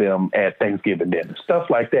next to them at Thanksgiving dinner, stuff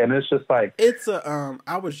like that. And it's just like,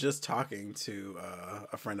 I was just talking to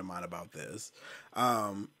a friend of mine about this.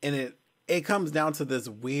 And it comes down to this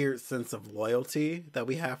weird sense of loyalty that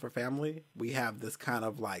we have for family. We have this kind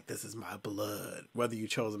of like, this is my blood. Whether you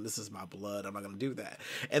chose them, this is my blood. I'm not going to do that.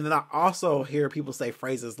 And then I also hear people say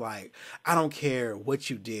phrases like, I don't care what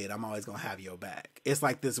you did. I'm always going to have your back. It's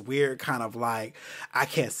like this weird kind of like, I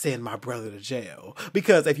can't send my brother to jail.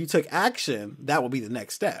 Because if you took action, that would be the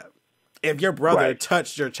next step. If your brother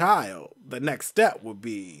touched your child, the next step would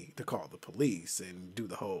be to call the police and do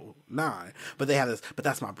the whole nine. But they have this, but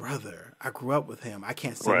that's my brother. I grew up with him. I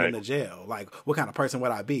can't send him to jail. Like, what kind of person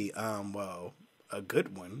would I be? Well, a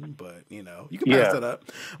good one, but you know, you can pass that up.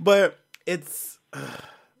 But it's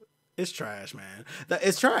trash, man.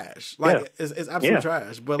 It's trash. Like, it's absolute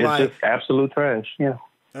trash. But it's like, just absolute trash. Yeah.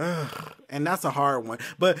 And that's a hard one.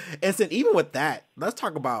 But and so even with that, let's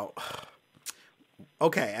talk about.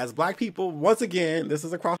 Okay, as Black people, once again, this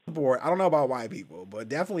is across the board. I don't know about white people, but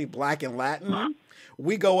definitely Black and Latin,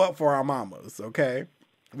 we go up for our mamas, okay?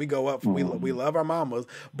 We go up, we love our mamas.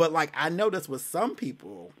 But, like, I noticed with some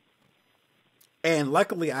people, and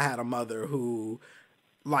luckily I had a mother who,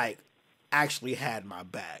 like, actually had my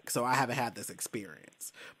back. So I haven't had this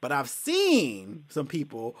experience. But I've seen some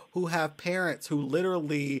people who have parents who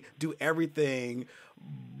literally do everything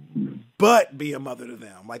but be a mother to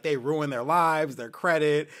them. Like, they ruin their lives, their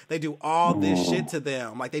credit. They do all this shit to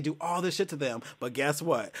them. Like, they do all this shit to them. But guess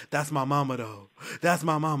what? That's my mama, though. That's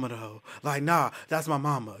my mama, though. Like, nah, that's my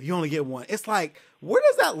mama. You only get one. It's like, where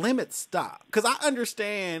does that limit stop? Because I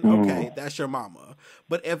understand, okay, that's your mama.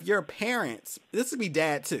 But if your parents, this could be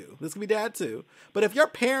dad, too. This could be dad, too. But if your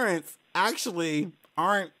parents actually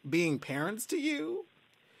aren't being parents to you,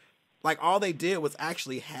 like, all they did was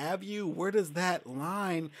actually have you. Where does that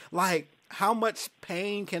line, like, how much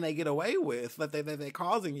pain can they get away with that they're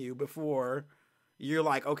causing you before you're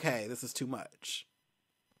like, okay, this is too much?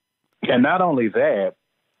 And not only that,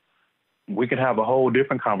 we can have a whole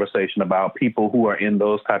different conversation about people who are in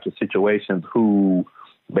those types of situations who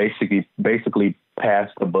basically pass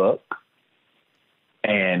the buck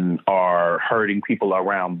and are hurting people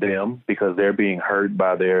around them because they're being hurt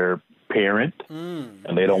by their parent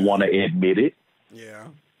and they don't want to admit it. Yeah.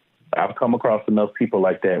 I've come across enough people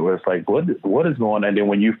like that where it's like, what is going on? And then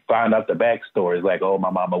when you find out the backstory, it's like, oh, my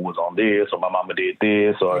mama was on this, or my mama did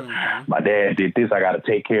this, or my dad did this. I got to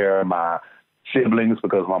take care of my siblings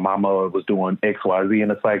because my mama was doing X, Y, Z.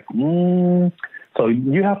 And it's like, so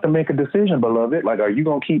you have to make a decision, beloved. Like, are you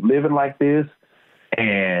going to keep living like this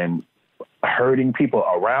and hurting people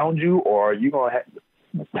around you, or are you going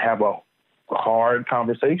to have a hard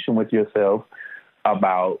conversation with yourself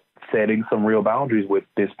about setting some real boundaries with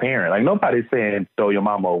this parent? Like, nobody's saying throw your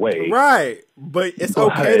mama away, right? But it's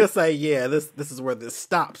okay to say, yeah, this is where this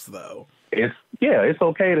stops, though. It's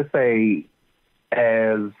okay to say,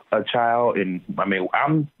 as a child, and I mean,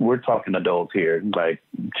 we're talking adults here, like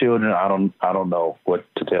children. I don't know what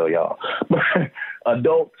to tell y'all, but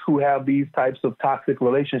adults who have these types of toxic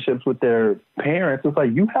relationships with their parents, it's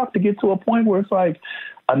like you have to get to a point where it's like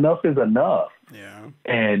enough is enough. Yeah.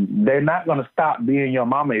 And they're not going to stop being your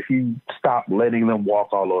mama if you stop letting them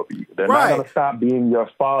walk all over you. They're not going to stop being your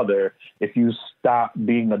father if you stop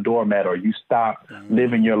being a doormat, or you stop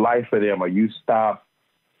living your life for them, or you stop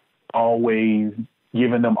always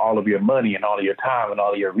giving them all of your money and all of your time and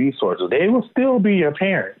all of your resources. They will still be your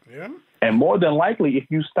parent. Yeah. And more than likely, if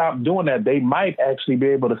you stop doing that, they might actually be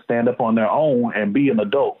able to stand up on their own and be an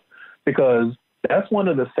adult. Because that's one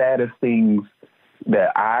of the saddest things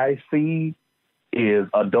that I see is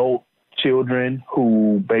adult children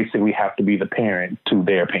who basically have to be the parent to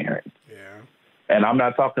their parent. Yeah. And I'm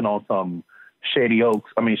not talking on some Shady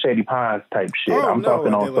Pines type shit. I'm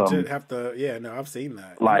talking on some have to. Yeah, no, I've seen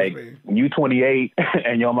that. Like, you 28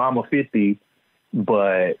 and your mama 50,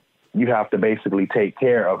 but you have to basically take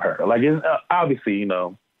care of her. Like, it's obviously, you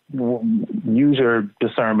know, use your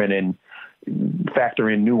discernment and factor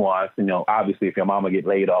in nuance. You know, obviously, if your mama get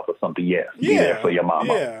laid off or something, be there for your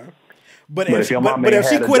mama. Yeah. But if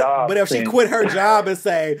she quit her job and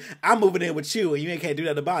say, I'm moving in with you and you can't do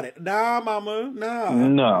nothing about it. Nah, mama,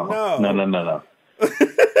 no.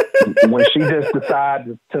 When she just decides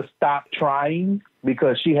to stop trying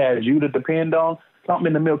because she has you to depend on, something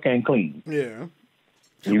in the milk ain't clean. Yeah.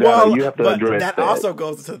 You have to address that. That also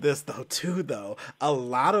goes to this though. A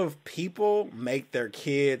lot of people make their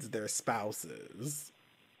kids their spouses.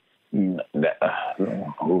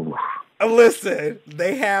 Listen,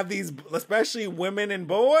 they have these, especially women and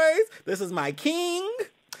boys. This is my king.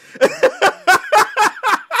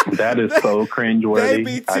 That is so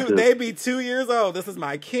cringeworthy. They be 2 years old. This is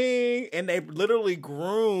my king, and they literally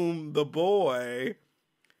groom the boy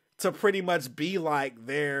to pretty much be like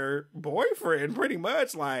their boyfriend. Pretty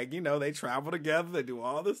much, like, you know, they travel together, they do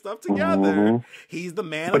all this stuff together. Mm-hmm. He's the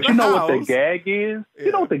man of the house. But you know what the gag is? Yeah.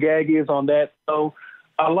 You know what the gag is on that? So,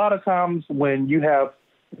 a lot of times when you have,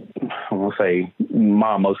 we'll say,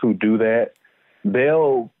 mamas who do that,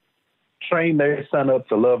 they'll train their son up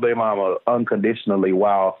to love their mama unconditionally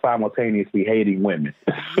while simultaneously hating women.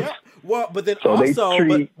 Yeah. Well, but then so also,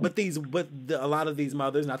 a lot of these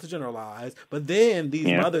mothers, not to generalize, but then these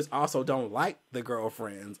mothers also don't like the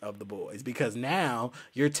girlfriends of the boys because now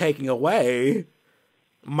you're taking away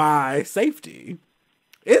my safety.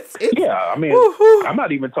 It's I mean, woo-hoo. I'm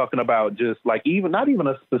not even talking about just like not even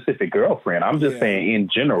a specific girlfriend. I'm just saying in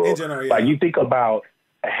general. Like you think about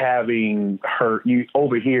having you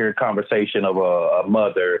overhear a conversation of a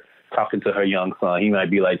mother talking to her young son. He might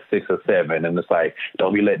be like 6 or 7, and it's like,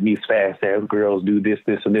 don't be letting these fast ass girls do this,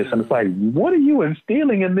 this, and this. And it's like, what are you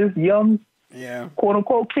instilling in this young, quote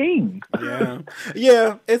unquote king?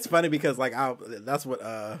 Yeah. It's funny because like that's what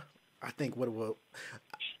I think it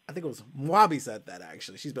was Mwabi said that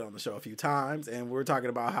actually. She's been on the show a few times, and we were talking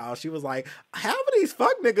about how she was like, half of these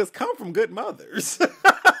fuck niggas come from good mothers.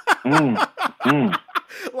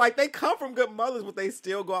 Like, they come from good mothers, but they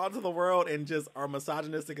still go out into the world and just are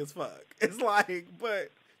misogynistic as fuck. It's like,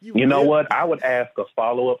 but you know what? I would ask a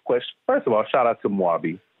follow-up question. First of all, shout out to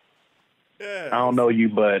Mwabi. Yes. I don't know you,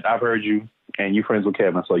 but I've heard you, and you friends with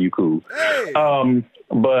Kevin, so you cool. Hey.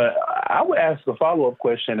 But I would ask a follow-up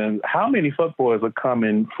question, and how many fuckboys are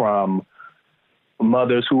coming from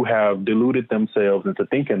mothers who have deluded themselves into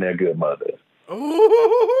thinking they're good mothers?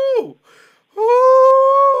 Ooh.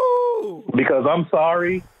 Because I'm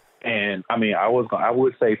sorry, and I mean, I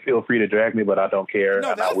would say feel free to drag me, but I don't care.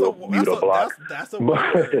 No, and I will mute a block. That's a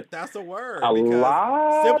word. That's a word. A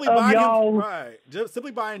lot of y'all, just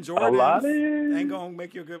simply buying Jordans ain't gonna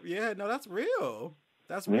make you a good. Yeah, no, that's real.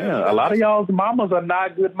 That's real. Yeah, a lot of y'all's mamas are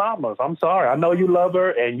not good mamas. I'm sorry. I know you love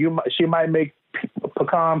her, and she might make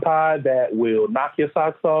pecan pie that will knock your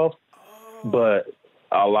socks off, but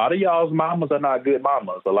a lot of y'all's mamas are not good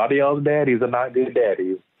mamas. A lot of y'all's daddies are not good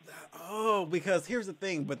daddies. Oh, because here's the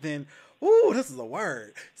thing, but then, this is a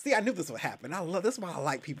word. See, I knew this would happen. This is why I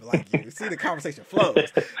like people like you. See, the conversation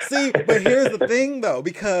flows. See, but here's the thing, though,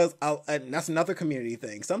 because and that's another community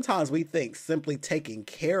thing. Sometimes we think simply taking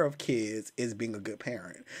care of kids is being a good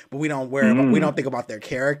parent, but we don't we don't think about their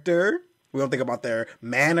character. We don't think about their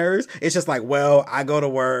manners. It's just like, well, I go to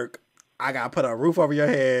work. I got to put a roof over your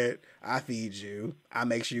head. I feed you. I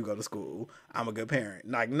make sure you go to school. I'm a good parent.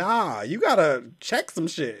 Like, nah, you got to check some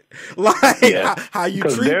shit. Like, how you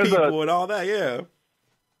treat people and all that,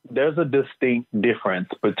 There's a distinct difference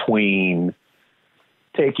between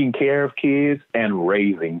taking care of kids and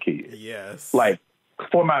raising kids. Yes. Like,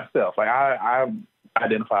 for myself, like I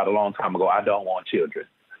identified a long time ago, I don't want children.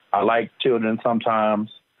 I like children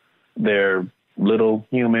sometimes. They're little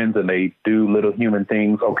humans and they do little human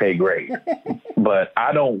things. Okay, great. But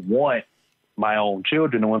I don't want my own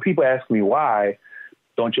children. And when people ask me why,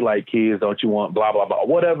 don't you like kids? Don't you want blah, blah, blah,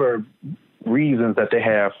 whatever reasons that they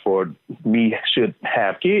have for me should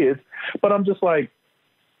have kids. But I'm just like,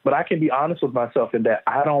 but I can be honest with myself in that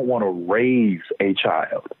I don't want to raise a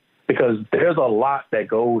child because there's a lot that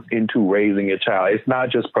goes into raising a child. It's not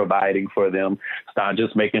just providing for them. It's not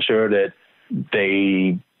just making sure that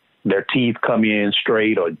their teeth come in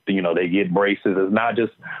straight or, they get braces. It's not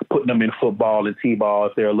just putting them in football and t-ball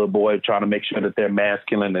if they're a little boy, trying to make sure that they're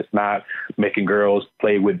masculine. It's not making girls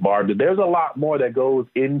play with Barbie. There's a lot more that goes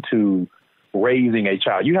into raising a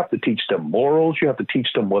child. You have to teach them morals. You have to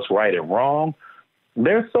teach them what's right and wrong.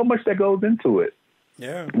 There's so much that goes into it.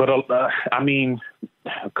 Yeah. But,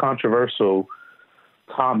 controversial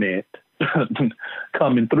comment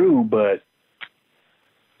coming through, but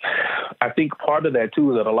I think part of that,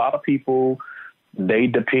 too, is that a lot of people, they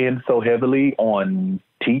depend so heavily on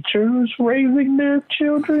teachers raising their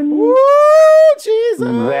children. Ooh, Jesus.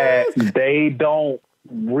 That they don't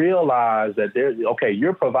realize that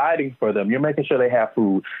you're providing for them. You're making sure they have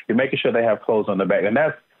food. You're making sure they have clothes on their back. And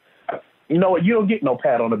that's, you know what, you don't get no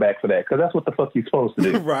pat on the back for that, because that's what the fuck you're supposed to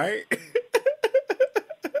do. Right.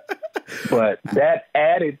 But that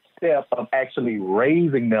added step of actually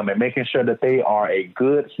raising them and making sure that they are a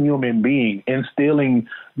good human being, instilling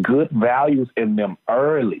good values in them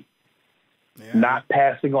early, not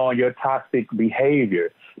passing on your toxic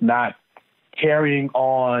behavior, not carrying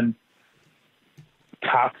on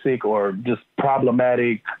toxic or just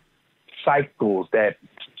problematic cycles that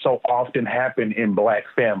so often happen in Black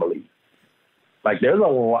families. Like there's a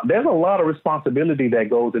lot of responsibility that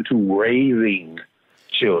goes into raising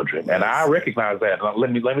children, and I recognize that.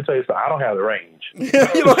 Let me tell you something. I don't have the range. You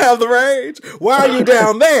don't have the range. Why are you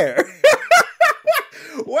down there?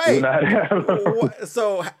 Wait.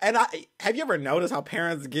 So, and have you ever noticed how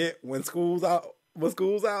parents get when school's out? When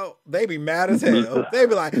school's out, they be mad as hell. They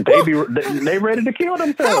be like, they ready to kill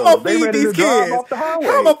themselves. How am I they feed ready these to drive kids? off the highway.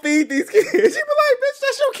 How am I feed these kids? You be like, bitch,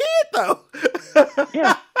 that's your kid though.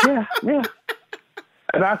 Yeah.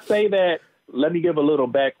 And I say that, let me give a little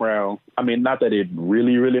background. I mean, not that it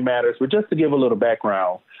really, really matters, but just to give a little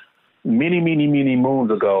background. Many, many, many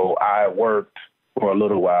moons ago, I worked for a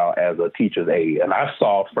little while as a teacher's aide, and I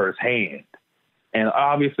saw firsthand. And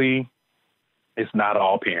obviously, it's not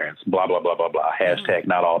all parents, blah, blah, blah, blah, blah, hashtag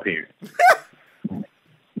not all parents.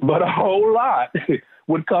 But a whole lot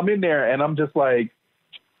would come in there, and I'm just like,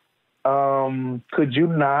 could you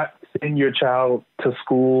not send your child to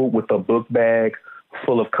school with a book bag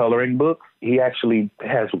full of coloring books? He actually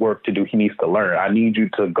has work to do. He needs to learn. I need you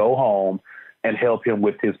to go home and help him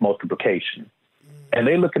with his multiplication. And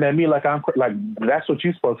they looking at me like that's what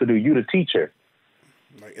you're supposed to do. You the teacher.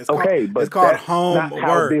 Like it's called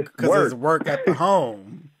homework because it's work at the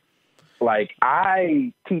home. Like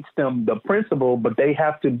I teach them the principle, but it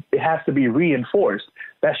has to be reinforced.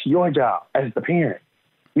 That's your job as the parent.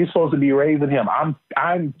 You're supposed to be raising him.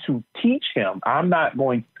 I'm to teach him. I'm not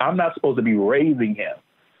supposed to be raising him.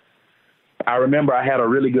 I remember I had a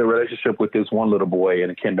really good relationship with this one little boy in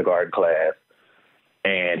a kindergarten class.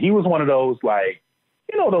 And he was one of those, like,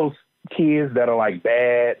 you know, those kids that are like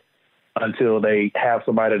bad until they have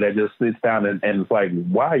somebody that just sits down and it's like,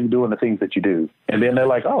 why are you doing the things that you do? And then they're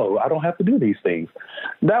like, oh, I don't have to do these things.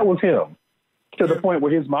 That was him. To the point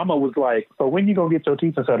where his mama was like, so when you going to get your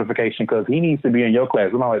teaching certification? Because he needs to be in your class.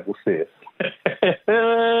 And I'm like, well, sis.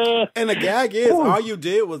 And the gag is, all you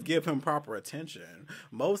did was give him proper attention.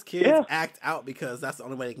 Most kids act out because that's the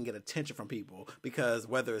only way they can get attention from people. Because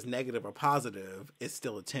whether it's negative or positive, it's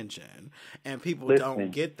still attention. And people don't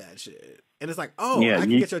get that shit. And it's like, oh, I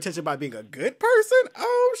can get your attention by being a good person?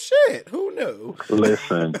 Oh, shit. Who knew?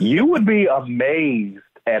 Listen, you would be amazed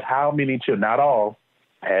at how many children, not all,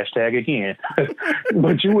 hashtag again,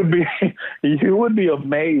 but you would be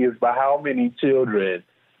amazed by how many children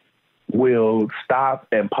will stop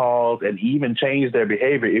and pause and even change their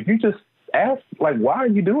behavior if you just ask, like, why are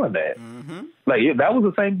you doing that? Mm-hmm. Like that was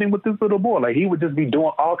the same thing with this little boy. Like he would just be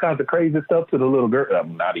doing all kinds of crazy stuff to the little girl.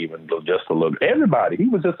 Not even just a little. Everybody. He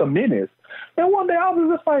was just a menace. And one day I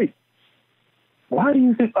was just like, why do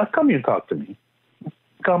you think? Come here and talk to me.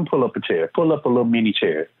 Come pull up a chair. Pull up a little mini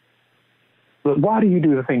chair. But why do you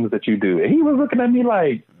do the things that you do? And he was looking at me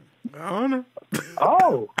like, I don't know.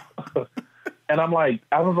 Oh. And I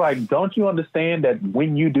was like, don't you understand that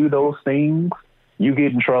when you do those things, you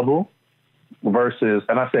get in trouble? Versus,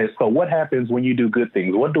 and I said, so what happens when you do good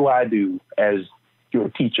things? What do I do as your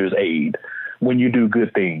teacher's aide when you do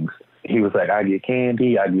good things? He was like, I get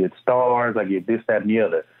candy, I get stars, I get this, that, and the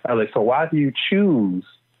other. I was like, so why do you choose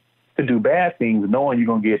to do bad things knowing you're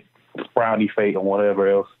going to get frowny face or whatever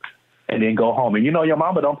else? And then go home. And you know your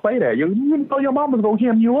mama don't play that. You know your mama's going to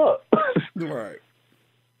hem you up. Right.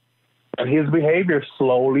 And his behavior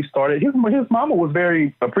slowly started. His mama was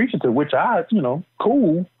very appreciative, which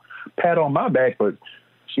cool, pat on my back. But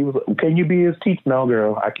she was, can you be his teacher? No,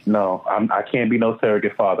 girl. I can't be no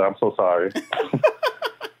surrogate father. I'm so sorry.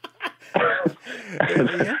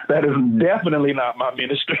 That is definitely not my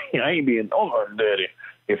ministry. I ain't being no daddy.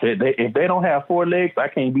 If they don't have 4 legs, I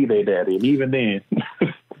can't be their daddy. And even then.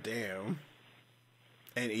 Damn.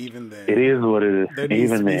 And even then, it is what it is. There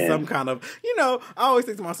needs to be some kind of, I always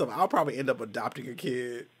think to myself, I'll probably end up adopting a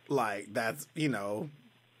kid like that's,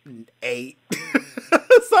 8,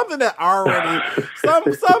 something that already,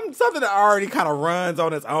 something that already kind of runs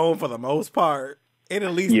on its own for the most part, and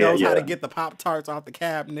at least knows how to get the Pop-Tarts off the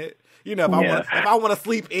cabinet. If I want to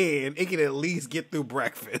sleep in, it can at least get through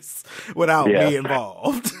breakfast without me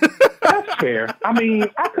involved. That's fair. I mean,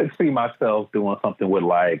 I could see myself doing something with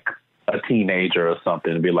like a teenager or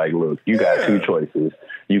something and be like, look, you got two choices.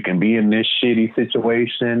 You can be in this shitty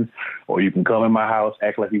situation, or you can come in my house,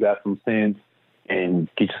 act like you got some sense, and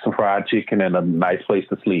get you some fried chicken and a nice place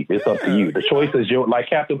to sleep. It's up to you. The choice is yours. Like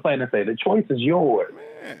Captain Planet said, the choice is yours.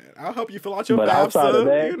 Man, I'll help you fill out your But FAFSA. outside of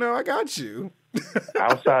that, you know, I got you.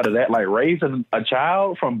 Outside of that, like raising a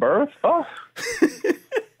child from birth, I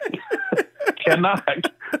cannot.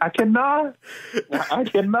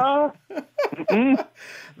 Mm-mm.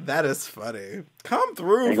 That is funny. Come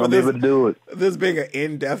through Ain't for gonna be able to do it. This being an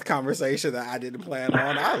in-depth conversation that I didn't plan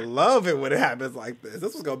on. I love it when it happens like this.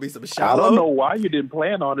 This was gonna be some shallow. I don't know why you didn't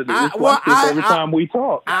plan on it. Every time we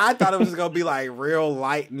talk. I thought it was just gonna be like real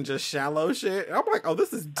light and just shallow shit. And I'm like, oh,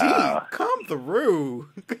 this is deep. Come through.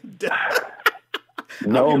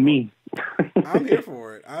 Know me. I'm here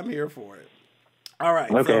for it. All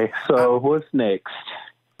right. Okay. So what's next?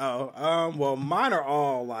 Well, mine are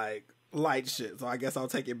all like light shit, so I guess I'll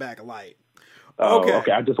take it back light. Oh,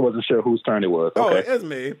 okay. I just wasn't sure whose turn it was. Okay. Oh, it's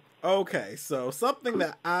me. Okay, so something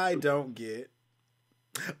that I don't get.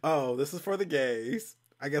 Oh, this is for the gays.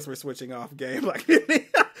 I guess we're switching off game. Like,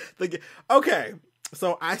 okay,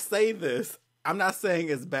 so I say this. I'm not saying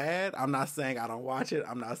it's bad. I'm not saying I don't watch it.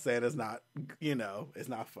 I'm not saying it's not, it's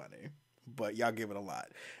not funny. But y'all give it a lot.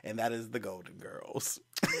 And that is the Golden Girls.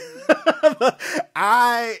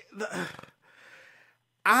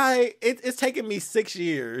 It's taken me 6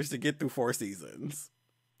 years to get through 4 seasons.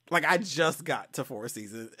 Like, I just got to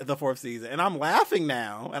the 4th season, and I'm laughing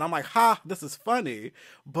now, and I'm like, ha, this is funny.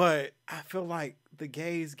 But I feel like the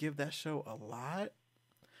gays give that show a lot,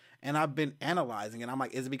 and I've been analyzing, and I'm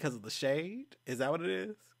like, is it because of the shade? Is that what it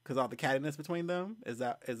is? Because all the cattiness between them? Is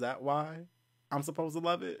that why I'm supposed to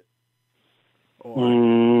love it? Or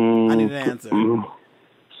I need an answer.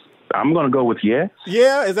 I'm going to go with yes.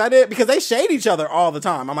 Yeah, is that it? Because they shade each other all the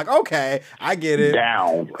time. I'm like, okay, I get it.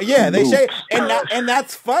 Down. Yeah, they shade, and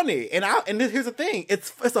that's funny. And here's the thing: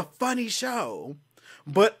 it's a funny show,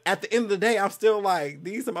 but at the end of the day, I'm still like,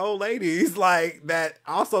 these some old ladies like that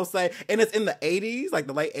also say, and it's in the 80s, like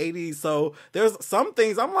the late 80s. So there's some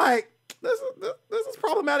things I'm like, this is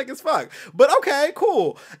problematic as fuck. But okay,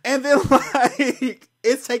 cool. And then like,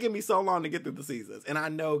 it's taken me so long to get through the seasons, and I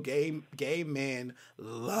know gay men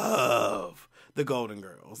love the Golden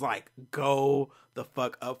Girls. Like, go the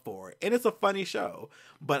fuck up for it. And it's a funny show,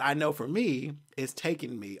 but I know for me, it's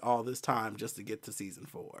taken me all this time just to get to season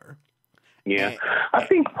 4. Yeah, I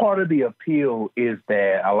think part of the appeal is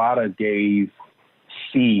that a lot of gays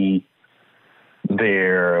see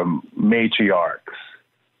their matriarchs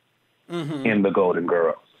in the Golden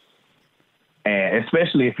Girls. And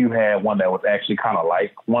especially if you had one that was actually kind of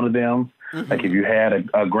like one of them, like if you had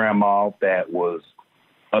a grandma that was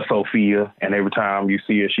a Sophia, and every time you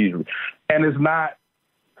see her, and it's not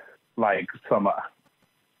like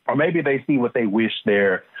or maybe they see what they wish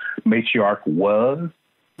their matriarch was.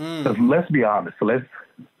 Because let's be honest, so let's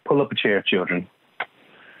pull up a chair, children.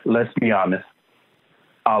 Let's be honest.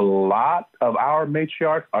 A lot of our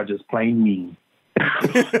matriarchs are just plain mean.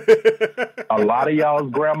 A lot of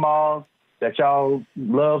y'all's grandmas that y'all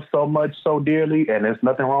love so much, so dearly, and there's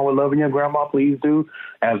nothing wrong with loving your grandma, please do.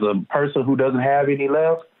 As a person who doesn't have any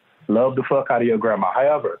left, love the fuck out of your grandma.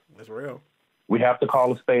 However, that's real. We have to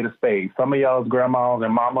call a spade a spade. Some of y'all's grandmas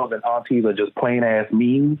and mamas and aunties are just plain ass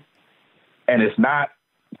mean, and it's not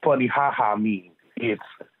funny ha-ha mean. It's,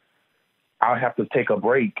 I'll have to take a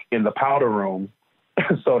break in the powder room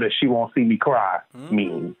so that she won't see me cry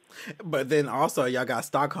mean. But then also y'all got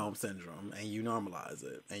Stockholm syndrome, and you normalize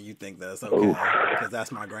it, and you think that's okay because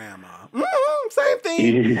that's my grandma. Same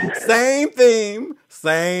theme. Yeah. Same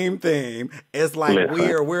theme. It's like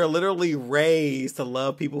we're literally raised to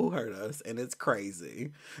love people who hurt us, and it's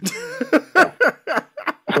crazy.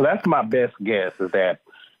 So that's my best guess, is that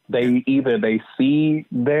they see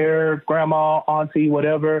their grandma, auntie,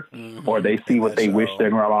 whatever, or they see what they wish their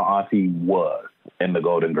grandma, auntie was in the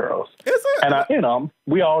Golden Girls. And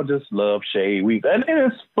we all just love shade. And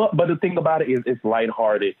it's fun, but the thing about it is it's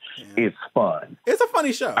lighthearted. Yeah. It's fun. It's a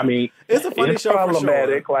funny show. I mean, it's a funny show.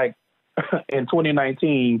 Problematic. For sure. Like in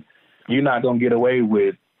 2019, you're not gonna get away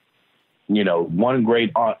with, one great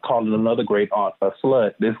aunt calling another great aunt a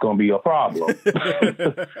slut. This gonna be a problem.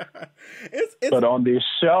 But on this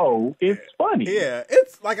show, it's funny. Yeah,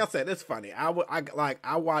 it's like I said, it's funny. I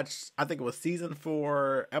watched. I think it was season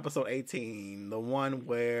 4, episode 18, the one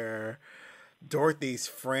where Dorothy's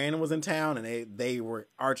friend was in town, and they were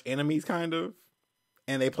arch enemies, kind of,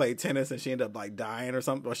 and they played tennis, and she ended up like dying or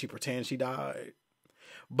something, or she pretended she died.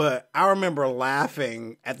 But I remember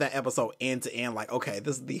laughing at that episode end to end, like, okay,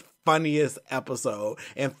 this is the funniest episode.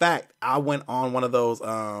 In fact, I went on one of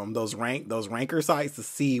those ranker sites to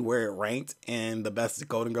see where it ranked in the best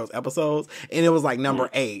Golden Girls episodes, and it was like number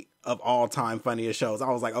 8 of all time funniest shows.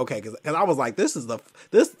 I was like, okay, because I was like, this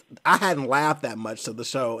I hadn't laughed that much to the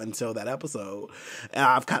show until that episode, and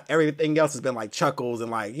I've kind of, everything else has been like chuckles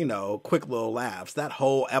and like, you know, quick little laughs. That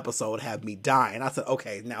whole episode had me dying. I said,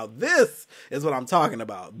 okay, now this is what I'm talking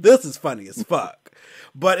about. This is funny as fuck.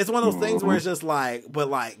 But it's one of those things where it's just like, but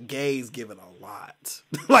like gays give it a lot.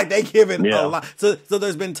 Like they give it a lot. So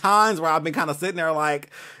there's been times where I've been kind of sitting there like,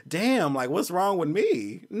 damn, like what's wrong with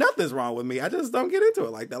me? Nothing's wrong with me. I just don't get into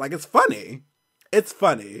it like that. Like it's funny. It's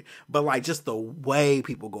funny, but like just the way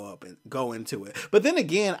people go into it. But then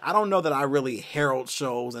again, I don't know that I really herald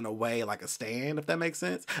shows in a way like a stand, if that makes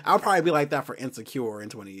sense. I'll probably be like that for Insecure in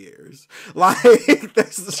 20 years. Like,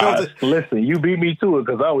 listen, you beat me to it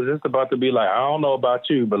because I was just about to be like, I don't know about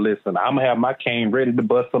you, but listen, I'm gonna have my cane ready to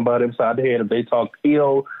bust somebody upside the head if they talk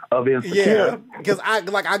ill of Insecure. Yeah, because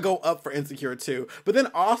I go up for Insecure too. But then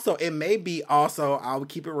also, it may be also, I'll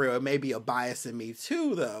keep it real, it may be a bias in me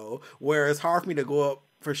too, though, where it's hard for me to go up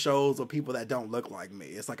for shows with people that don't look like me.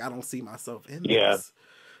 It's like I don't see myself in this.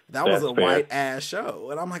 That was a white ass show,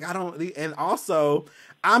 and I'm like, I don't. And also,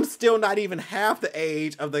 I'm still not even half the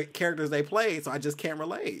age of the characters they played, so I just can't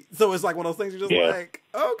relate. So it's like one of those things you're just like,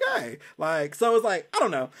 okay, like so it's like I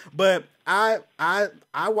don't know, but I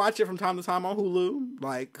watch it from time to time on Hulu,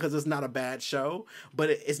 like because it's not a bad show, but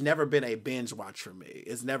it's never been a binge watch for me.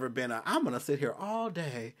 It's never been I'm gonna sit here all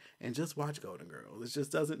day and just watch Golden Girls. It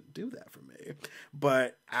just doesn't do that for me.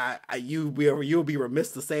 But you'll be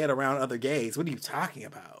remiss to say it around other gays. What are you talking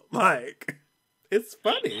about? Like, it's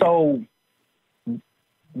funny. So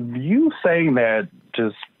you saying that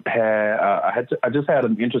just had I just had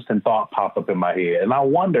an interesting thought pop up in my head, and I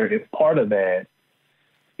wonder if part of that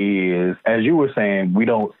is, as you were saying, we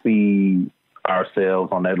don't see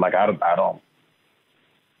ourselves on that. Like I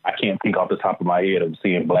can't think off the top of my head of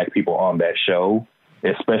seeing Black people on that show,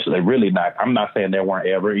 especially really not. I'm not saying there weren't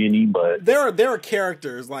ever any, but there are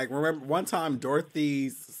characters like, remember one time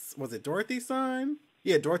Dorothy's son?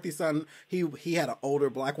 Yeah, Dorothy's son. He had an older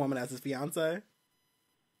Black woman as his fiance.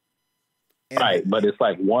 Right, but it's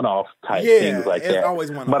like one-off type things like that. Always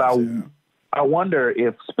one-off. But I wonder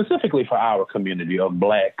if, specifically for our community of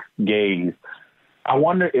Black gays, I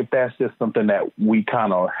wonder if that's just something that we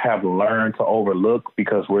kind of have learned to overlook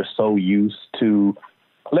because we're so used to.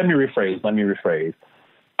 Let me rephrase.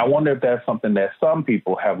 I wonder if that's something that some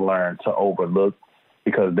people have learned to overlook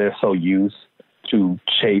because they're so used to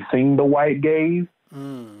chasing the white gaze.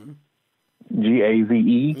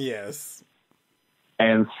 Gaze. Yes.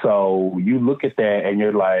 And so you look at that and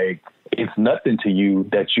you're like, it's nothing to you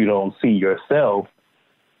that you don't see yourself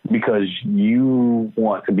because you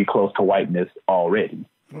want to be close to whiteness already.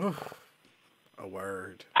 A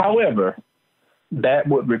word. However, that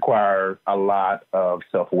would require a lot of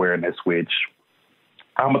self-awareness, which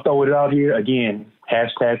I'm going to throw it out here again,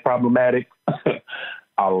 #problematic.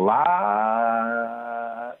 A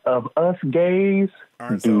lot of us gays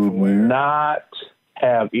do not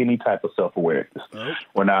have any type of self-awareness. Nope.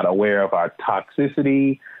 We're not aware of our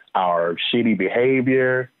toxicity, our shitty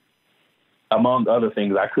behavior, among other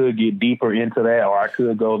things. I could get deeper into that, or I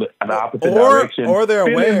could go the opposite direction. Or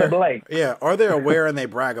they're aware. Yeah, or they're aware and they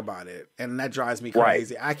brag about it, and that drives me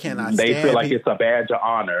crazy. Right. I cannot stand They feel like it's a badge of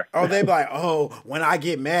honor. Oh, they be like, oh, when I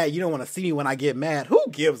get mad, you don't want to see me when I get mad. Who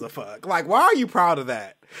gives a fuck? Like, why are you proud of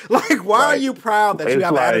that? Like, why are you proud that you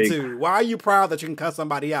have an attitude? Why are you proud that you can cuss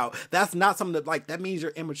somebody out? That's not something that, like, that means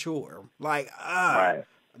you're immature. Like,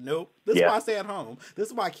 nope. This is why I stay at home. This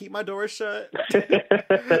is why I keep my doors shut. This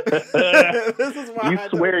is why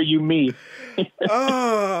you swear you me.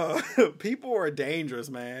 People are dangerous,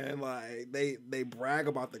 man. Like they brag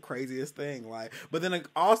about the craziest thing. Like, but then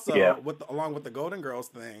also along with the Golden Girls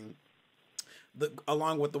thing,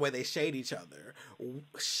 along with the way they shade each other,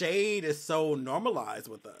 shade is so normalized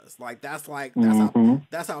with us.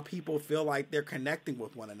 That's how people feel like they're connecting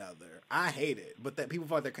with one another. I hate it, but that people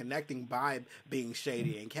feel like they're connecting by being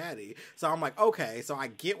shady and catty. So I'm like, okay, so I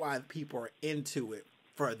get why people are into it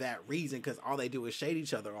for that reason, because all they do is shade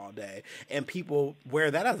each other all day, and people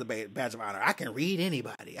wear that as a badge of honor. I can read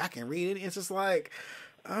anybody. It's just like,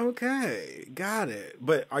 okay, got it.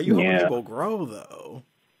 But are you hoping people grow though?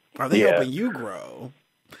 Are they helping you grow?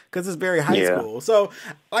 Because it's very high school. So,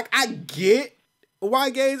 like, I get why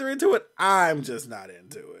gays are into it. I'm just not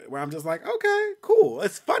into it. Where I'm just like, okay, cool.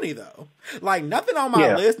 It's funny, though. Like, nothing on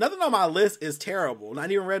my list is terrible.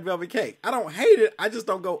 Not even Red Velvet Cake. I don't hate it. I just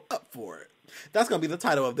don't go up for it. That's going to be the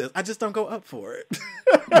title of this. I just don't go up for it.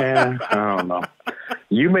 Man, I don't know.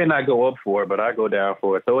 You may not go up for it, but I go down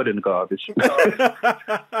for it. Throw it in the garbage.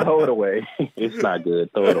 Throw it away. It's not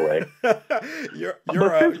good. Throw it away.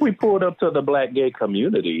 But since we pulled up to the Black gay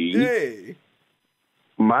community, hey.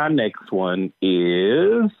 My next one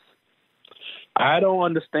is, I don't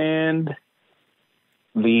understand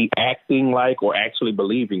the acting like or actually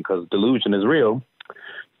believing, because delusion is real,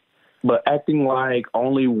 but acting like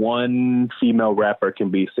only one female rapper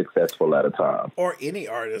can be successful at a time. Or any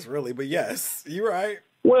artist, really, but yes, you're right.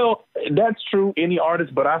 Well, that's true, any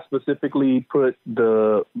artist, but I specifically put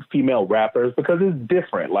the female rappers because it's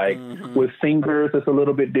different. Like, with singers, it's a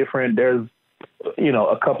little bit different. There's,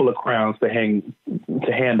 a couple of crowns to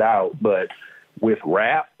hand out, but with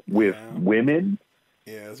rap, with women,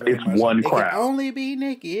 it's one crown. It can only be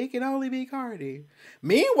Nicki. It can only be Cardi.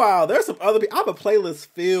 Meanwhile, there's some other people. I have a playlist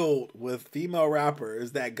filled with female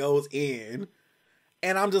rappers that goes in,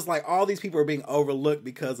 and I'm just like, all these people are being overlooked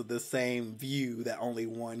because of the same view that only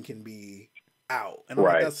one can be out. And I'm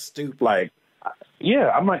like, that's stupid. Like, yeah,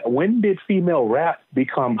 I'm like, when did female rap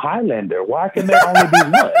become Highlander? Why can there only be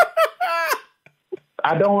one?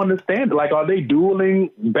 I don't understand. Like, are they dueling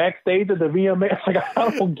backstage at the VMA? Like, I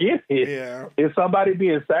don't get it. Yeah. Is somebody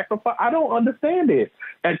being sacrificed? I don't understand it.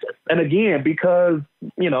 And again, because,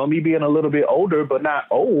 me being a little bit older, but not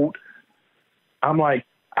old, I'm like,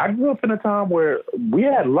 I grew up in a time where we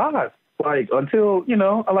had lives. Like, until,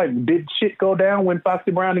 did shit go down when Foxy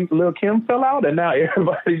Brown and Lil' Kim fell out? And now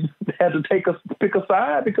everybody had to pick a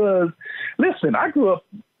side because, listen, I grew up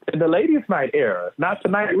in the Ladies' Night era, not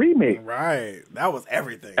Tonight remix. Right. That was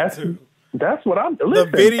everything, too. That's what I'm... The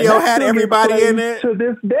video had everybody in it. To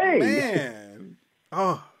this day. Man.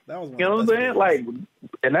 Oh, that was one You know what I'm saying? Like,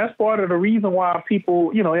 and that's part of the reason why people,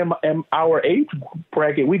 in our age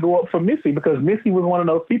bracket, we go up for Missy, because Missy was one of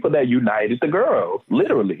those people that united the girls,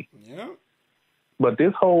 literally. Yeah. But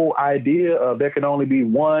this whole idea of there can only be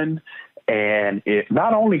one, and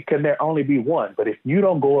not only can there only be one, but if you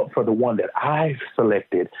don't go up for the one that I've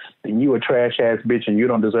selected, then you a trash ass bitch and you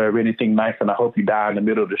don't deserve anything nice, and I hope you die in the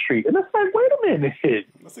middle of the street. And it's like, wait a minute.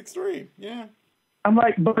 That's extreme. Yeah. I'm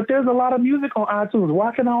like, but there's a lot of music on iTunes.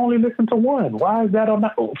 Why can I only listen to one? Why is that on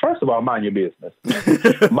that? First of all, mind your business.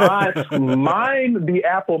 Mind the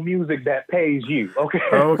Apple Music that pays you. Okay.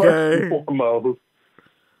 First and foremost.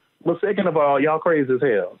 But second of all, y'all crazy as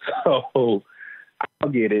hell. So I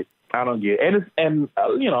don't get it. And a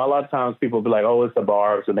lot of times people be like, oh, it's the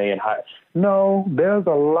barbs and they in high. No, there's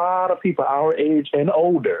a lot of people our age and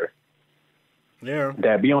older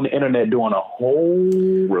that be on the internet doing a whole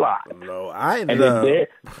lot. No,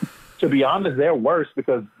 to be honest, they're worse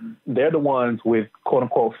because they're the ones with quote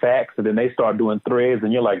unquote facts, and then they start doing threads,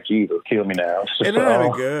 and you're like, Jesus, kill me now. And they're not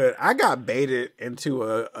even good. I got baited into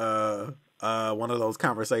a one of those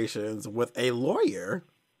conversations with a lawyer.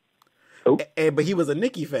 But he was a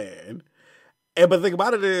Nicki fan. But the thing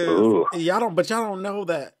about it is, y'all don't know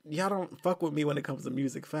that y'all don't fuck with me when it comes to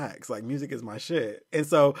music facts. Like, music is my shit. And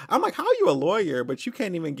so I'm like, how are you a lawyer, but you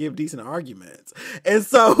can't even give decent arguments? And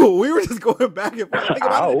so we were just going back and forth. Think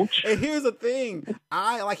about it. And here's the thing.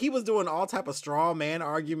 He was doing all type of straw man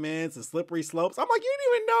arguments and slippery slopes. I'm like, you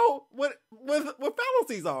didn't even know what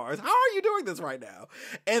fallacies are. How are you doing this right now?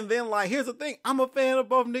 And then, like, here's the thing. I'm a fan of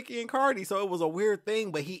both Nicki and Cardi, so it was a weird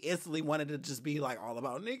thing, but he instantly wanted to just be, like, all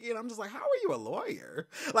about Nicki. And I'm just like, how are you a lawyer?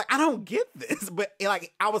 Like, I don't get this. But,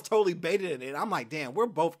 like, I was totally baited in it. I'm like, damn, we're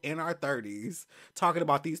both in our 30s talking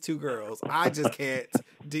about these two girls. I just can't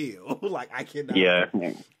deal. Like, I cannot. Yeah,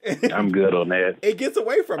 I'm good on that. It gets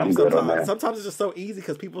away from me sometimes. Sometimes it's just so easy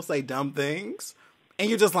because people say dumb things. And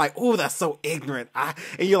you're just like, ooh, that's so ignorant. And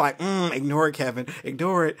you're like, ignore it, Kevin.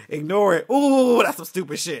 Ignore it. Ooh, that's some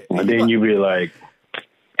stupid shit. And then you be like,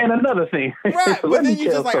 and another thing. Right, but then you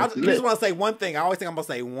just like, you just want to say one thing. I always think I'm going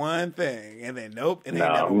to say one thing. And then, nope. And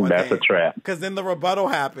no, that's a trap. Because then the rebuttal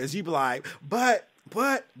happens. You be like, but,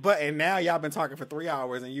 and now y'all been talking for 3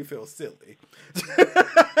 hours and you feel silly.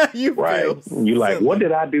 You like, what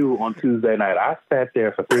did I do on Tuesday night? I sat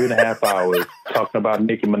there for 3.5 hours talking about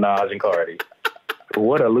Nicki Minaj and Cardi.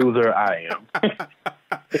 What a loser I am.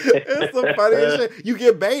 It's the funniest shit. You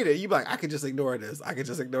get baited. You be like, I could just ignore this. I could,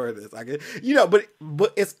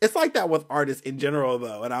 but it's like that with artists in general,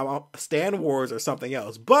 though. And I'm Stan Wars or something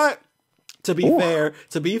else. But to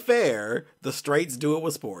be fair, the straights do it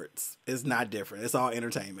with sports. It's not different. It's all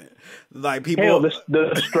entertainment. Like, people, hell,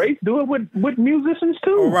 the straights do it with musicians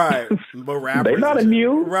too, right? But rappers, they're not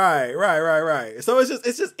immune, right. So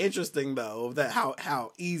it's just interesting though that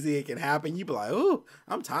how easy it can happen. You be like, ooh,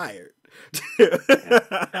 I'm tired.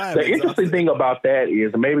 The interesting thing about that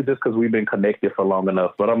is maybe just because we've been connected for long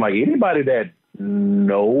enough, but I'm like, anybody that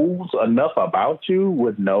knows enough about you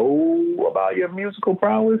would know about your musical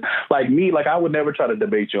prowess. Like me, like I would never try to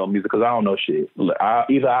debate you on music because I don't know shit.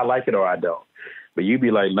 Either I like it or I don't. But you'd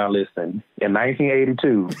be like, now listen, in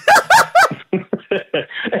 1982,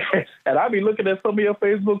 and I'd be looking at some of your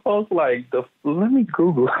Facebook posts like, let me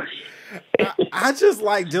Google. I just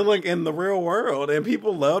like dealing in the real world, and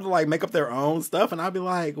people love to like make up their own stuff, and I'd be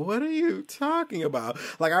like, what are you talking about?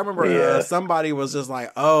 Like I remember somebody was just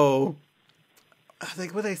like, oh, I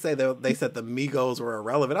think what they say, they said the Migos were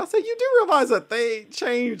irrelevant. I said, you do realize that they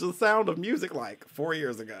changed the sound of music like 4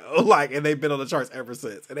 years ago, like, and they've been on the charts ever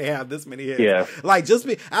since, and they have this many hits. Yeah. Like,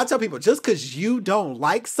 I tell people, just because you don't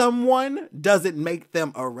like someone doesn't make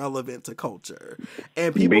them irrelevant to culture.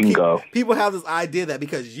 And people have this idea that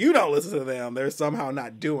because you don't listen to them, they're somehow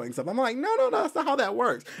not doing something. I'm like, no, that's not how that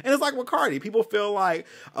works. And it's like with Cardi, people feel like,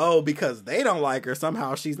 oh, because they don't like her,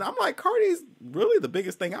 somehow she's not. I'm like, Cardi's really the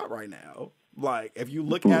biggest thing out right now. Like, if you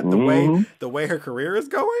look at the way her career is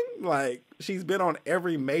going, like, she's been on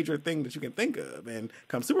every major thing that you can think of. And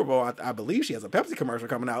come Super Bowl, I believe she has a Pepsi commercial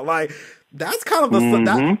coming out. Like, that's kind of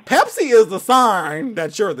Pepsi is the sign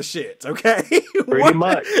that you're the shit, okay? Pretty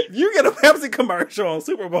much. You get a Pepsi commercial on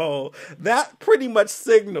Super Bowl, that pretty much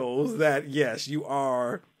signals that, yes, you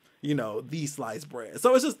are, the sliced bread.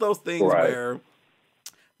 So it's just those things where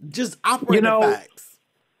just operate the facts.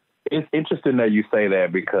 It's interesting that you say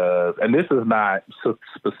that because, and this is not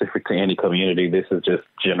specific to any community, this is just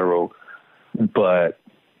general, but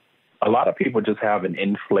a lot of people just have an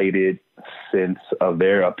inflated sense of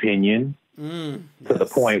their opinion to the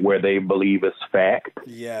point where they believe it's fact.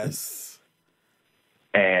 Yes.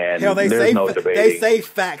 And hell, there's no debating. They say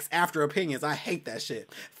facts after opinions. I hate that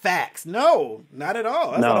shit. Facts. No, not at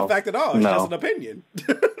all. That's not a fact at all. It's just an opinion.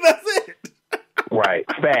 That's it. Right.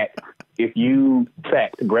 Fact.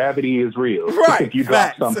 Gravity is real. Right. If you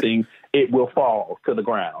drop something, it will fall to the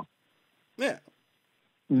ground. Yeah.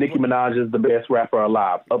 Nicki Minaj is the best rapper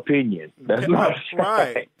alive. Opinion. That's not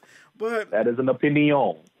right. But that is an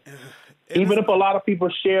opinion. Even if a lot of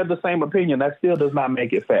people share the same opinion, that still does not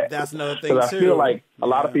make it fact. That's another thing too. Because I feel like a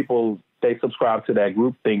lot of people, they subscribe to that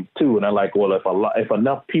group thing too, and they're like, well, if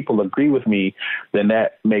enough people agree with me, then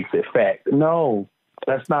that makes it fact. No.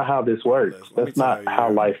 That's not how this works. That's not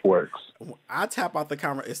how life works. I tap out the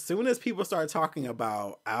camera. As soon as people start talking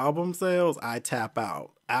about album sales, I tap out.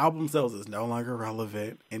 Album sales is no longer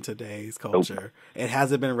relevant in today's culture. Nope. It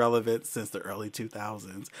hasn't been relevant since the early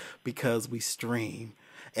 2000s because we stream.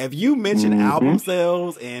 If you mention album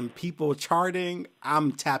sales and people charting,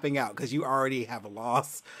 I'm tapping out because you already have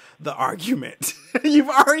lost the argument. You've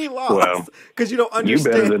already lost because you don't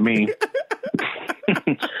understand. You better than me.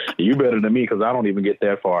 You better than me because I don't even get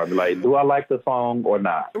that far. Like, do I like the song or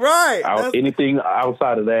not? Right. Anything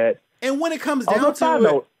outside of that. And when it comes down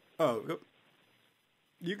to it,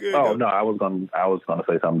 you good? Oh no, I was gonna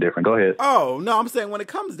say something different. Go ahead. Oh no, I'm saying when it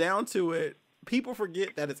comes down to it, people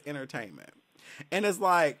forget that it's entertainment, and it's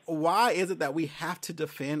like, why is it that we have to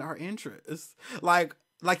defend our interests? Like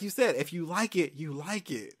you said, if you like it, you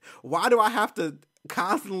like it. Why do I have to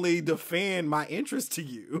constantly defend my interest to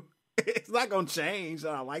you? It's not gonna change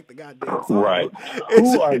that I like the goddamn song. Right.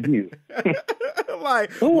 Who are you?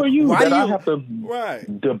 Like, who are you that I have to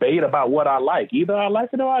debate about what I like? Either I like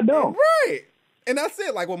it or I don't. Right. And that's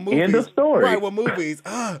it. Like with movies. End of story. Right, with movies.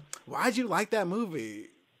 Why'd you like that movie?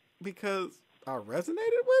 Because I resonated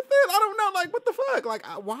with it? I don't know. Like, what the fuck? Like,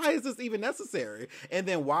 why is this even necessary? And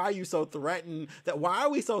then why are you so threatened? Why are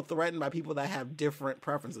we so threatened by people that have different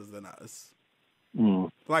preferences than us?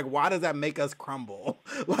 Like, why does that make us crumble?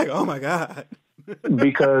 Like, oh my God.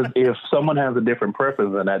 Because if someone has a different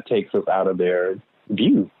preference, then that takes us out of their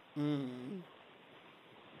view. I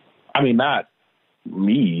mean, not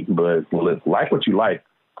me, but like what you like.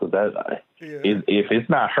 Because if it's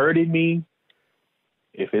not hurting me,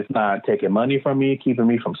 if it's not taking money from me, keeping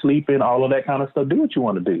me from sleeping, all of that kind of stuff, do what you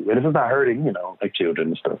want to do. And if it's not hurting, like children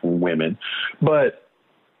and stuff and women. But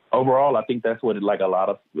overall, I think that's what a lot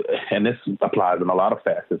of, and this applies in a lot of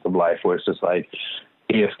facets of life, where it's just like,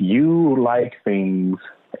 if you like things,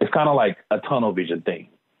 it's kind of like a tunnel vision thing.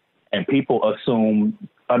 And people assume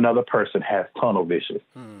another person has tunnel vision.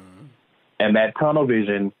 And that tunnel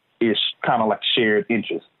vision is kind of like shared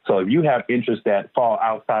interest. So if you have interests that fall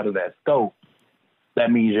outside of that scope,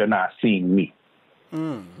 that means you're not seeing me.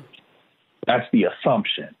 That's the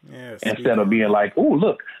assumption. Instead of being like, oh,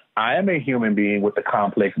 look, I am a human being with a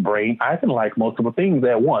complex brain. I can like multiple things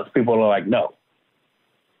at once. People are like, no.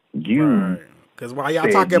 Because while y'all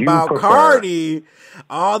talking about Cardi,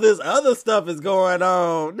 all this other stuff is going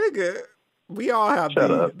on. Nigga, we all have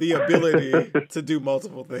the ability to do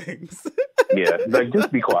multiple things. Yeah, like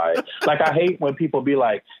just be quiet. Like I hate when people be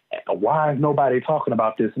like, "Why is nobody talking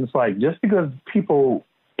about this?" And it's like just because people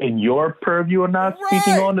in your purview are not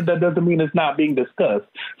speaking on it, that doesn't mean it's not being discussed.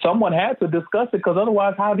 Someone had to discuss it because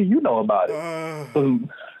otherwise, how do you know about it?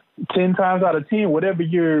 10 times out of 10, whatever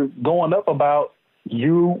you're going up about,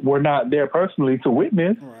 you were not there personally to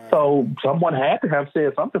witness. Right. So someone had to have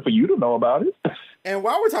said something for you to know about it. And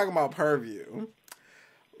while we're talking about purview,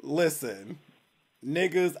 listen,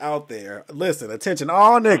 niggas out there, listen, attention,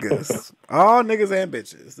 all niggas, all niggas and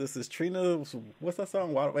bitches. This is Trina. What's that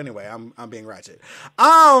song? Anyway, I'm being ratchet.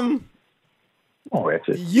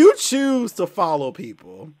 Ratchet. You choose to follow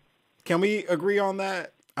people. Can we agree on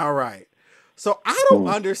that? All right. So I don't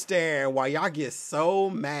understand why y'all get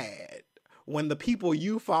so mad when the people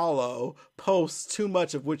you follow post too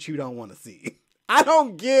much of what you don't want to see. I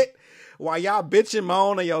don't get why y'all bitch and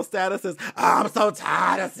moan on your statuses. Oh, I'm so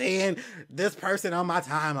tired of seeing this person on my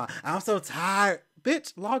timeline. I'm so tired.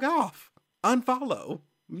 Bitch, log off. Unfollow.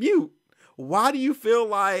 Mute. Why do you feel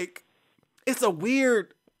like it's a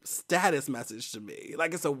weird status message to me?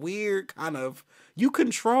 Like it's a weird kind of, you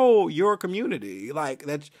control your community. Like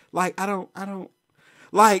that, like I don't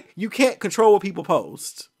like, you can't control what people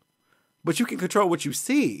post, but you can control what you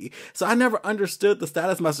see. So I never understood the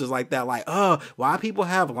status messages like that. Like, oh, why people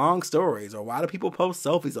have long stories? Or why do people post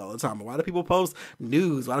selfies all the time? Or why do people post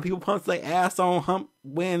news? Why do people post their ass on Hump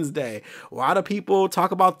Wednesday? Why do people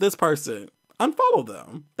talk about this person? Unfollow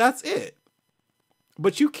them. That's it.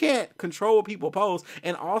 But you can't control what people post.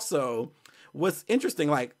 And also, what's interesting,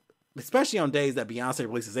 like, especially on days that Beyonce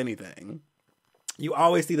releases anything, you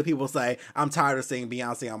always see the people say, I'm tired of seeing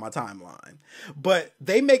Beyonce on my timeline. But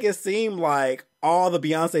they make it seem like all the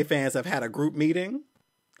Beyonce fans have had a group meeting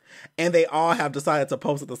and they all have decided to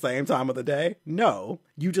post at the same time of the day. No,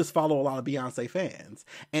 you just follow a lot of Beyonce fans.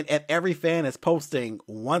 And if every fan is posting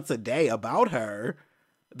once a day about her,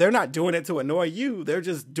 they're not doing it to annoy you. They're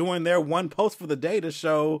just doing their one post for the day to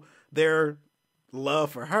show their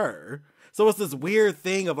love for her. So it's this weird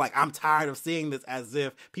thing of like, I'm tired of seeing this, as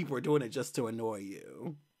if people are doing it just to annoy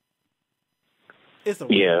you. It's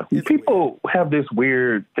people have this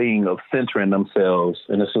weird thing of centering themselves,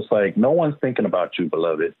 and it's just like, no one's thinking about you,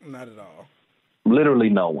 beloved. Not at all. Literally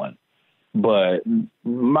no one. But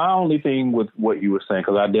my only thing with what you were saying,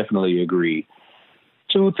 because I definitely agree,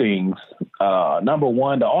 two things. Number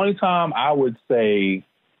one, the only time I would say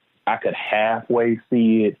I could halfway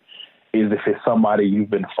see it is if it's somebody you've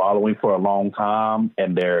been following for a long time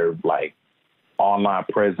and their like online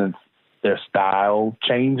presence, their style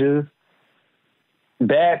changes.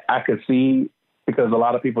 That I could see, because a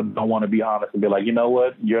lot of people don't want to be honest and be like, you know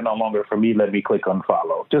what, you're no longer for me, let me click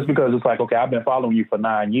unfollow. Just because it's like, okay, I've been following you for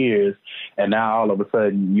 9 years and now all of a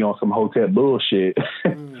sudden you're on some hotel bullshit.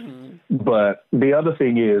 Mm-hmm. But the other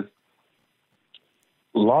thing is,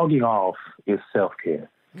 logging off is self-care.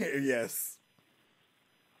 Yes.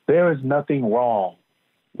 There is nothing wrong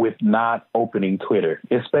with not opening Twitter,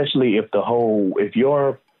 especially if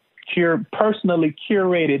your personally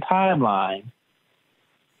curated timeline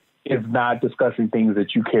is not discussing things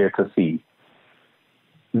that you care to see.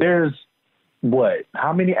 There's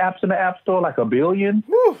how many apps in the App Store? Like 1 billion?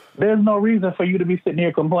 Woo. There's no reason for you to be sitting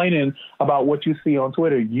here complaining about what you see on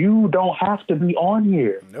Twitter. You don't have to be on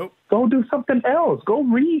here. Nope. Go do something else. Go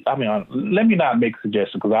read. I mean, let me not make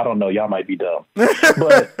suggestions because I don't know. Y'all might be dumb.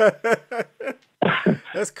 But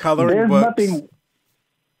that's coloring books. Nothing.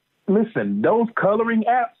 Listen, those coloring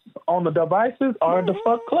apps on the devices are the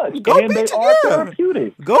fuck clutch. They are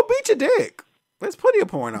therapeutic. Go beat your dick. There's plenty of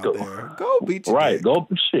porn out there. Go beat your dick. Go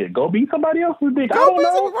beat somebody else's dick.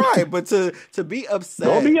 But to be upset.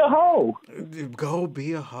 Go be a hoe. Go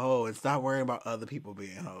be a hoe and stop worrying about other people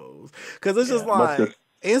being hoes. Because it's just like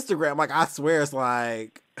Instagram. Like, I swear, it's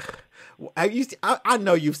like, I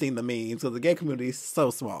know you've seen the memes because the gay community is so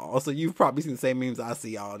small. So you've probably seen the same memes I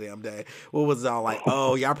see all damn day. What was it all like?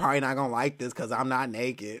 Oh, y'all probably not gonna like this because I'm not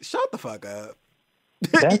naked. Shut the fuck up.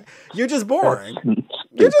 You're just boring.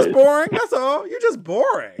 You're just boring. That's all. You're just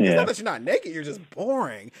boring. Yeah. It's not that you're not naked. You're just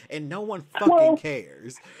boring, and no one fucking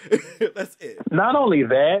cares. That's it. Not only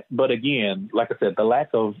that, but again, like I said, the lack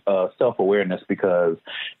of self-awareness. Because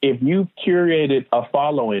if you curated a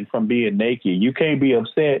following from being naked, you can't be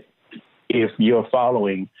upset if your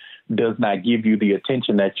following does not give you the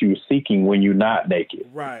attention that you're seeking when you're not naked.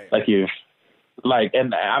 Right.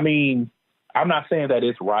 And I mean, I'm not saying that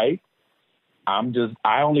it's right.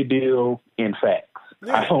 I only deal in facts.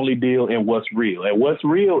 Yeah. I only deal in what's real. And what's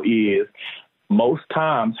real is, most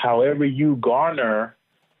times, however you garner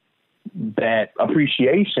that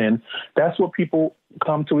appreciation, that's what people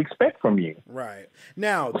come to expect from you. Right.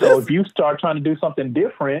 Now, so if you start trying to do something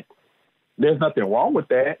different, There's nothing wrong with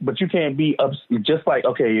that, but you can't be just like,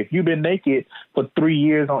 okay, if you've been naked for 3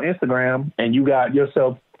 years on Instagram and you got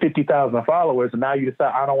yourself 50,000 followers and now you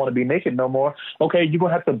decide I don't want to be naked no more. Okay, you're going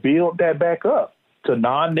to have to build that back up to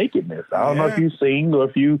non-nakedness. I don't know if you sing or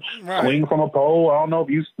if you swing from a pole. I don't know if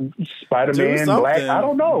you Spider-Man Black. I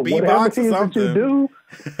don't know. Whatever it is that you do.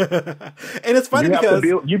 And it's funny because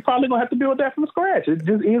you're probably going to have to build that from scratch. It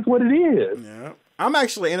just is what it is. Yeah. I'm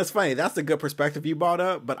actually, and it's funny, that's a good perspective you brought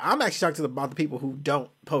up, but I'm actually talking about the people who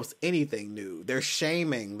don't post anything nude. They're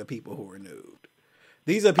shaming the people who are nude.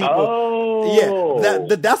 These are people,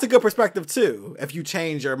 that's a good perspective too. If you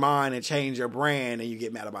change your mind and change your brand and you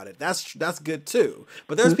get mad about it, that's good too.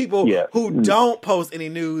 But there's people who don't post any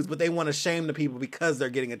news, but they want to shame the people because they're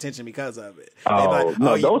getting attention because of it.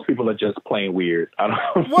 Those people are just plain weird. I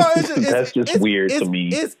don't. Well, that's just weird to me.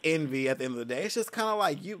 It's envy at the end of the day. It's just kind of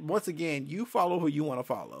like once again, you follow who you want to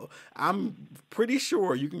follow. I'm pretty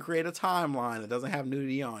sure you can create a timeline that doesn't have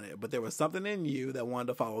nudity on it, but there was something in you that wanted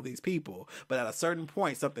to follow these people. But at a certain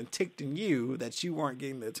point, something ticked in you that you weren't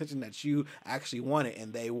getting the attention that you actually wanted,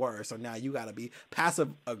 and they were. So now you got to be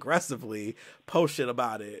passive aggressively post shit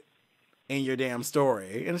about it in your damn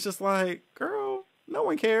story, and it's just like, girl, no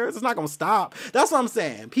one cares. It's not gonna stop. That's what I'm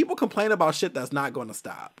saying. People complain about shit that's not going to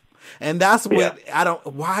stop, and that's what I don't.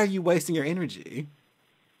 Why are you wasting your energy?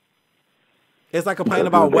 It's like complaining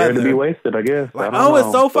about weather. To be wasted, I guess. Like,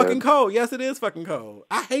 it's so fucking cold. Yes, it is fucking cold.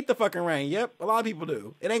 I hate the fucking rain. Yep, a lot of people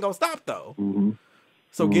do. It ain't gonna stop though. Mm-hmm.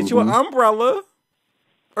 So get you an umbrella,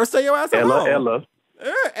 or stay your ass at home. Ella.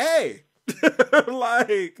 Hey,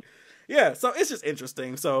 like, yeah. So it's just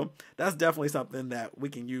interesting. So that's definitely something that we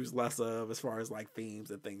can use less of as far as like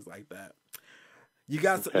themes and things like that. You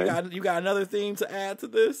got another theme to add to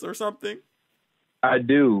this or something? I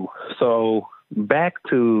do. So back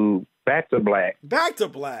to black. Back to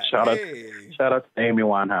black. Shout out to Amy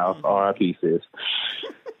Winehouse, R.I.P. sis.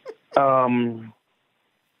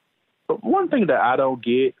 One thing that I don't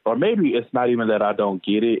get, or maybe it's not even that I don't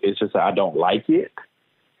get it, it's just that I don't like it.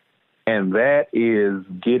 And that is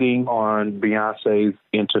getting on Beyonce's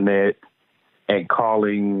internet and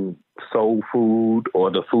calling soul food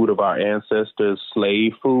or the food of our ancestors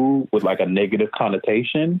slave food with like a negative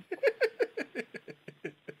connotation.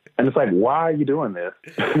 And it's like, why are you doing this?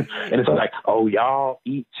 And it's like, oh, y'all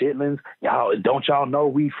eat chitlins. Don't y'all know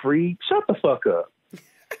we free? Shut the fuck up.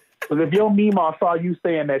 Because if your Mima saw you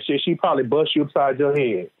saying that shit, she probably bust you upside your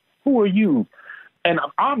head. Who are you? And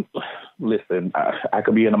listen, I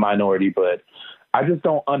could be in a minority, but I just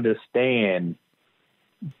don't understand.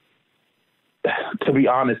 To be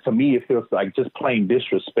honest, to me, it feels like just plain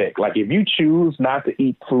disrespect. Like, if you choose not to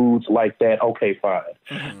eat foods like that, okay, fine.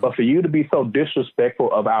 Mm-hmm. But for you to be so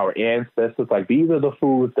disrespectful of our ancestors, like, these are the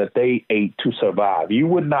foods that they ate to survive. You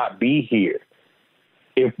would not be here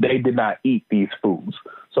if they did not eat these foods.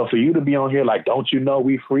 So for you to be on here like, don't you know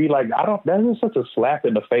we free? Like, that is such a slap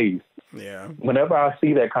in the face. Yeah. Whenever I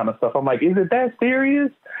see that kind of stuff, I'm like, is it that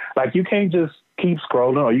serious? Like, you can't just keep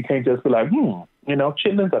scrolling, or you can't just be like,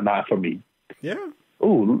 chitlins are not for me. Yeah.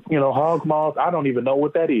 Ooh, hog maws, I don't even know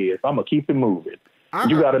what that is. I'm going to keep it moving.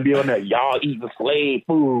 You got to be on that, y'all eating slave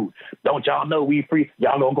food. Don't y'all know we free?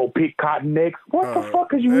 Y'all going to go pick cotton necks? What the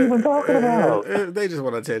fuck are you even talking about? They just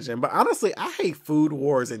want attention. But honestly, I hate food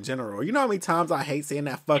wars in general. You know how many times I hate seeing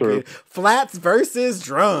that fucking flats versus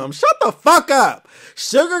drums? Shut the fuck up.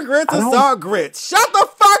 Sugar grits and salt grits. Shut the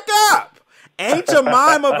fuck up. Aunt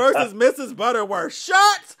Jemima versus Mrs. Butterworth.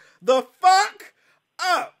 Shut the fuck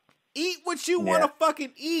up. Eat what you want to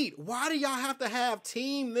fucking eat. Why do y'all have to have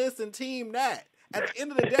team this and team that? At the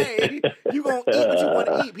end of the day, you going to eat what you want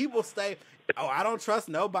to eat. People say, oh, I don't trust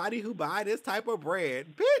nobody who buy this type of bread.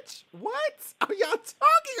 Bitch, what are y'all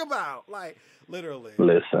talking about? Like, literally.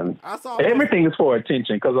 Listen, everything is for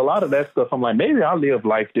attention, because a lot of that stuff, I'm like, maybe I'll live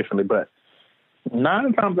life differently, but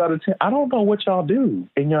 9 times out of 10, I don't know what y'all do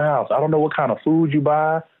in your house. I don't know what kind of food you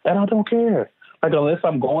buy, and I don't care. Like, unless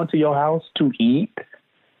I'm going to your house to eat,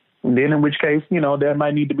 then in which case, there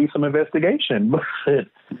might need to be some investigation. But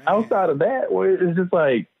outside of that, it's just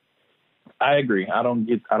like, I agree. I don't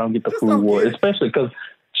get the food war, especially because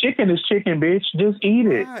chicken is chicken, bitch. Just eat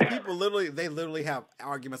it. People literally have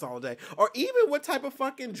arguments all day. Or even what type of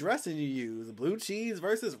fucking dressing you use. Blue cheese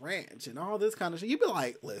versus ranch and all this kind of shit. You be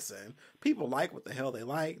like, listen, people like what the hell they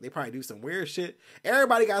like. They probably do some weird shit.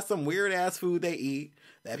 Everybody got some weird ass food they eat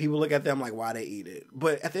that people look at them like, why they eat it.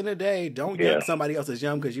 But at the end of the day, don't get somebody else's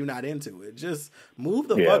yum because you're not into it. Just move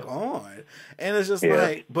the fuck on. And it's just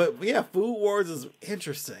like, but yeah, food wars is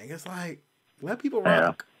interesting. It's like, let people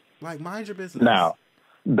rock. Like, mind your business. Now,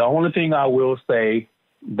 the only thing I will say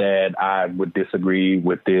that I would disagree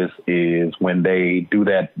with this is when they do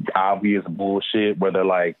that obvious bullshit where they're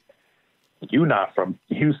like, "You not from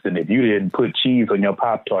Houston if you didn't put cheese on your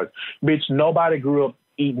Pop-Tarts." Bitch, nobody grew up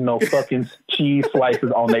eating no fucking cheese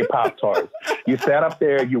slices on their Pop-Tarts. You sat up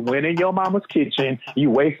there, you went in your mama's kitchen,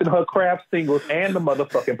 you wasted her Kraft singles and the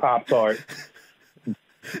motherfucking Pop-Tart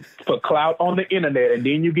for clout on the internet, and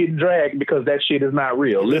then you get dragged because that shit is not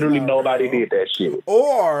real. Literally nobody did that shit.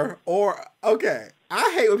 Or okay,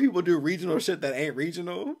 I hate when people do regional shit that ain't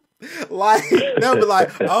regional. Like they'll be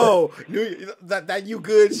like, "Oh, that you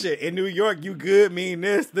good shit in New York, you good mean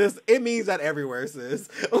this. It means that everywhere, sis."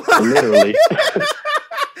 Like, literally,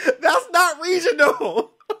 that's not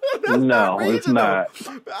regional. No, it's not.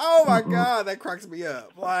 Oh my God, that cracks me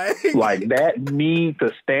up. Like that need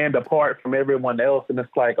to stand apart from everyone else, and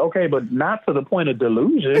it's like, okay, but not to the point of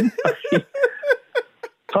delusion.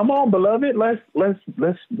 Come on, beloved, let's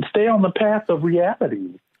stay on the path of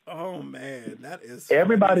reality. Oh man, that is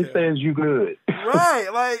everybody says you good. Right,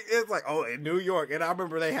 like it's like, oh, in New York, and I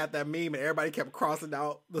remember they had that meme and everybody kept crossing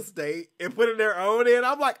out the state and putting their own in.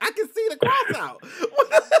 I'm like, I can see the cross out.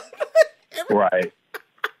 Right.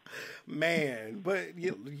 Man, but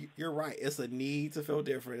you're right. It's a need to feel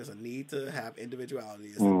different. It's a need to have individuality.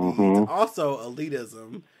 It's a need to, also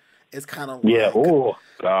elitism. It's kind of like, oh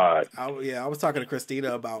God. I was talking to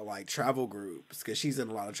Christina about like travel groups because she's in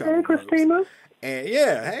a lot of travel groups. Hey, Christina. And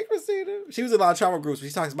hey, Christina. She was in a lot of travel groups. She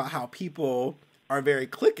talks about how people are very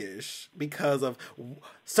cliquish because of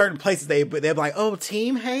certain places they're like, oh,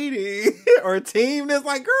 team Haiti or team this.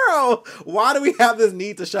 Like, girl, why do we have this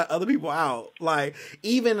need to shut other people out? Like,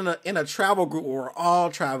 even in a travel group where we're all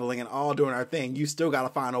traveling and all doing our thing, you still got to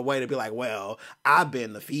find a way to be like, well, I've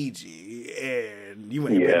been to Fiji and you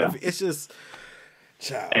ain't been to Fiji. It's just...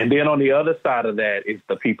 Child. And then on the other side of that is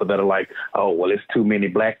the people that are like, oh, well, it's too many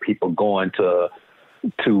black people going to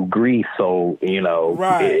Greece, so,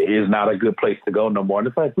 it is not a good place to go no more. And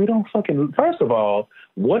it's like, we don't fucking... First of all,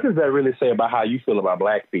 what does that really say about how you feel about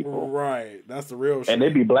black people? Right. That's the real shit. And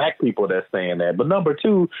it be black people that's saying that. But number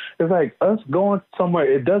two, it's like us going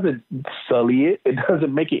somewhere, it doesn't sully it. It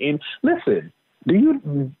doesn't make it in... Listen... Do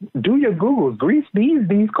your Googles? Greece needs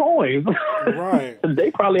these coins. Right. They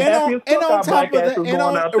probably happy as fuck how black asses going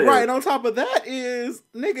out there. Right, and on top of that is,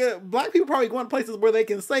 nigga, black people probably going to places where they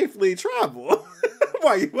can safely travel.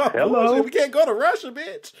 Hello? We can't go to Russia,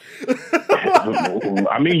 bitch.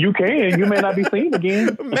 I mean, you can. You may not be seen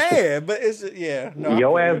again. Man, but it's just, No,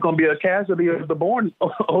 your ass going to be a casualty of the born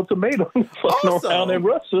ultimatum fucking around in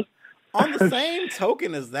Russia. On the same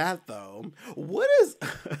token as that, though, what is...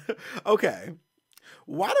 Okay.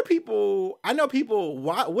 Why do people... I know people...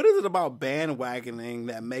 What is it about bandwagoning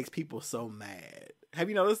that makes people so mad? Have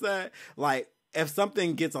you noticed that? Like, if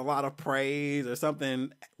something gets a lot of praise or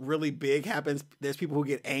something really big happens, there's people who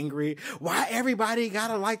get angry. Why everybody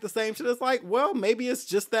gotta like the same shit? It's like, well, maybe it's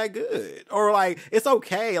just that good. Or like, it's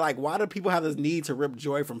okay. Like, why do people have this need to rip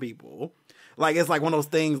joy from people? Like, it's like one of those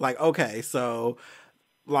things like, okay, so...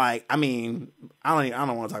 Like, I mean, I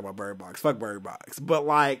don't want to talk about Bird Box. Fuck Bird Box. But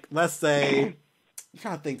like, let's say... I'm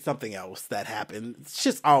trying to think something else that happened. It's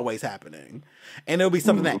just always happening. And it'll be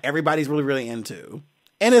something that everybody's really, really into.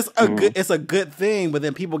 And it's a good thing, but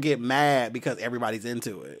then people get mad because everybody's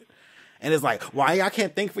into it. And it's like, why y'all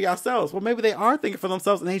can't think for yourselves? Well, maybe they are thinking for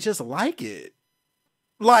themselves and they just like it.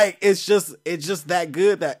 Like, it's just that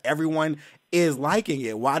good that everyone is liking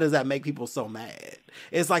it. Why does that make people so mad?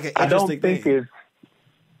 It's like an interesting thing.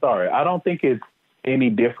 I don't think it's any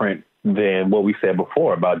different than what we said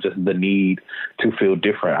before about just the need to feel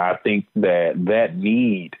different. I think that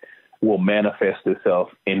need will manifest itself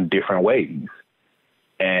in different ways.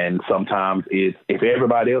 And sometimes it's, if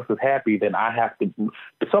everybody else is happy, then I have to...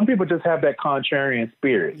 Some people just have that contrarian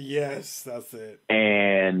spirit. Yes, that's it.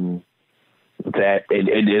 And that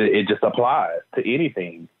it just applies to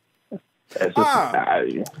anything. Just,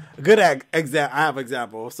 good example. I have an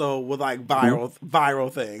example. So with like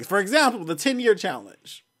viral things. For example, the 10-year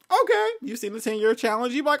challenge. Okay, you've seen the 10-year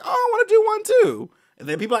challenge. You're like, oh, I want to do one too. And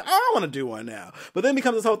then people are like, oh, I want to do one now. But then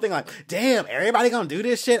becomes this whole thing like, damn, everybody gonna do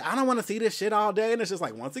this shit? I don't want to see this shit all day. And it's just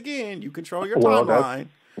like, once again, you control your timeline.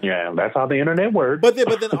 That's how the internet works. But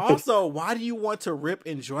then also, why do you want to rip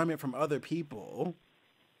enjoyment from other people?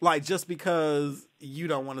 Like, just because you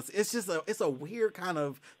don't want to see. It's just it's a weird kind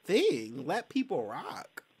of thing. Let people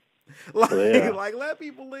rock. Like let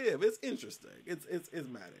people live. It's interesting. It's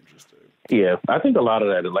mad interesting. Yeah, I think a lot of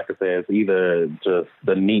that, like I said, is either just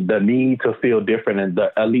the need to feel different and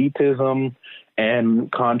the elitism and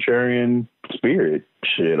contrarian spirit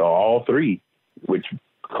shit, or all three, which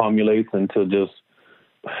cumulates into just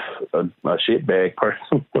a shitbag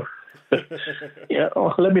person. Yeah,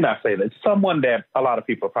 let me not say that. Someone that a lot of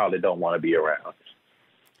people probably don't want to be around,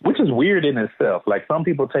 which is weird in itself. Like some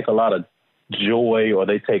people take a lot of joy or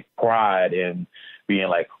they take pride in being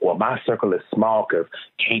like, well, my circle is small because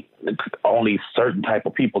only certain type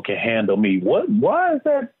of people can handle me. Why is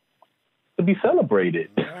that to be celebrated?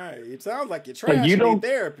 Right. It sounds like you're trash. You need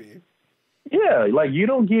therapy. Yeah, like you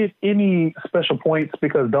don't get any special points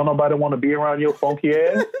because don't nobody want to be around your funky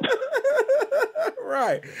ass.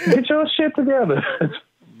 Right. Get your shit together.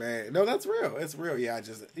 Man, no, that's real. It's real. Yeah,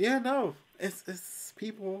 no. It's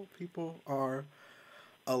people are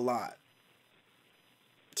a lot.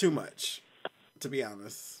 Too much, to be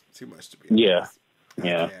honest. Too much to be honest.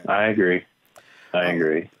 Yeah. I agree.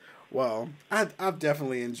 Well, I've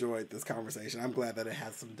definitely enjoyed this conversation. I'm glad that it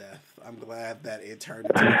had some depth. I'm glad that it turned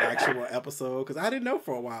into an actual episode because I didn't know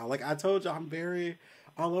for a while. Like I told you, I'm very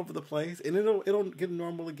all over the place, and it'll get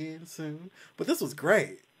normal again soon. But this was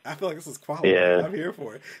great. I feel like this was quality. Yeah. I'm here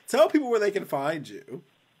for it. Tell people where they can find you.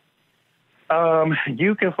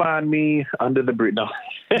 You can find me under the bridge. No,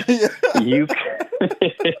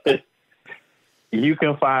 you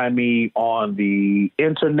can find me on the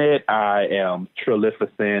internet. I am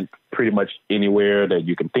Trillificent pretty much anywhere that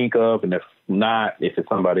you can think of. And if not, if it's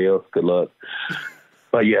somebody else, good luck.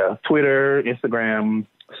 But yeah, Twitter, Instagram,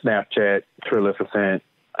 Snapchat, Trillificent.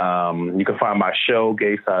 You can find my show,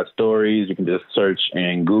 Gayside Stories. You can just search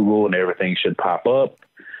in Google and everything should pop up.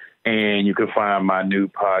 And you can find my new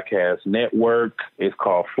podcast network. It's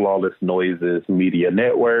called Flawless Noises Media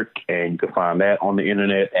Network. And you can find that on the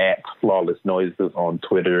internet at Flawless Noises on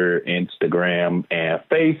Twitter, Instagram, and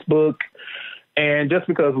Facebook. And just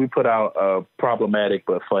because we put out a problematic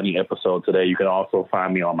but funny episode today, you can also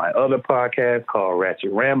find me on my other podcast called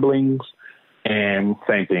Ratchet Ramblings. And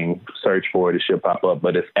same thing, search for it, it should pop up.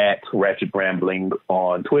 But it's at Ratchet Rambling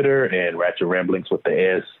on Twitter and Ratchet Ramblings with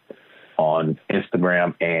the S on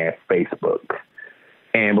Instagram and Facebook.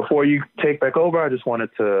 And before you take back over, I just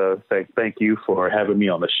wanted to say thank you for having me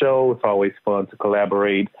on the show. It's always fun to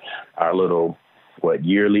collaborate. Our little,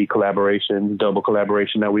 yearly collaboration, double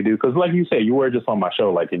collaboration that we do. Because like you said, you were just on my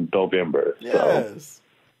show like in November. Yes. So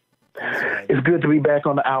it's good to be back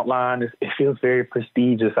on the outline. It feels very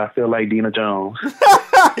prestigious. I feel like Dina Jones.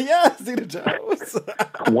 Yes, Dina Jones.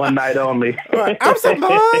 One night only. Right, I'm so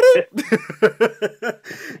proud.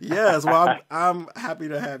 Yes, well, I'm happy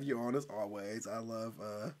to have you on as always. I love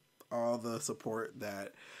all the support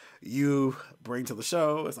that you bring to the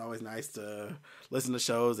show. It's always nice to listen to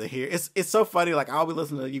shows and hear. It's so funny. Like I'll be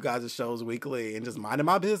listening to you guys' shows weekly and just minding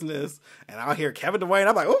my business, and I'll hear Kevin DeWayne.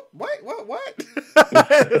 I'm like, oh, wait, what?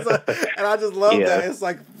 And I just love that. It's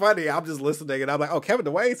like funny. I'm just listening, and I'm like, oh, Kevin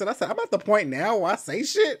DeWayne. And I said, I'm at the point now where I say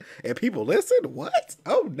shit and people listen. What?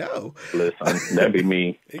 Oh no! Listen, that'd be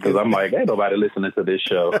me because I'm like, ain't nobody listening to this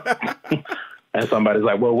show. And somebody's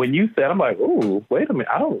like, well, when you said, I'm like, ooh, wait a minute.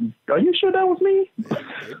 Are you sure that was me?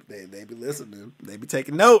 They be listening. They be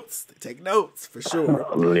taking notes. They take notes for sure.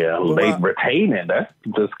 Yeah, they retain it. That's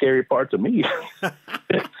the scary part to me.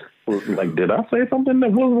 Like, did I say something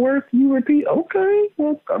that was worth you repeat? Okay,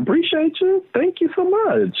 well, I appreciate you. Thank you so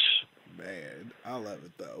much. Man, I love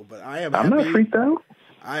it though. But I'm not freaked out.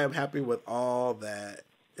 I am happy with all that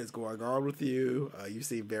is going on with you. You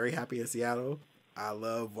seem very happy in Seattle. I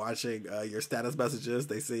love watching your status messages.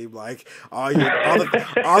 They seem like all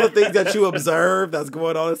the things that you observe that's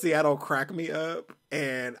going on in Seattle crack me up,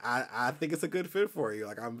 and I think it's a good fit for you.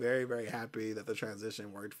 Like I'm very, very happy that the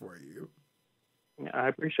transition worked for you. I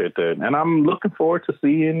appreciate that, and I'm looking forward to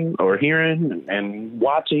seeing or hearing and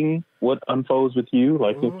watching what unfolds with you.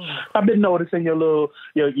 Like I've been noticing your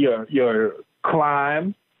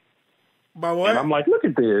climb. My what? And I'm like, look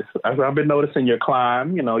at this. I've been noticing your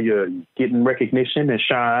climb. You know, you're getting recognition and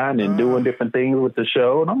shine and doing different things with the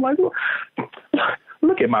show. And I'm like,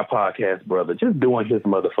 look at my podcast brother, just doing his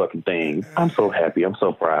motherfucking thing. I'm so happy. I'm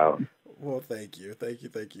so proud. Well, thank you.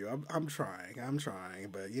 I'm trying,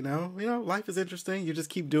 but you know, life is interesting. You just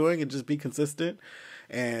keep doing and just be consistent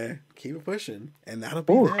and keep it pushing, and that'll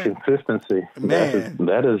be that. Consistency, man.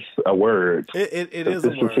 That is a word. It is a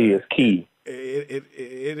word. Consistency is key. It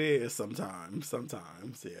is sometimes,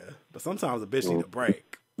 yeah. But sometimes a bitch need a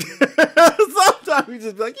break. Sometimes you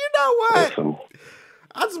just be like, you know what? Listen.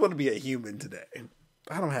 I just want to be a human today.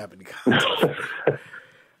 I don't have any content.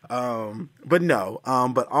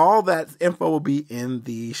 But all that info will be in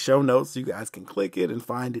the show notes, so you guys can click it and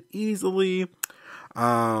find it easily.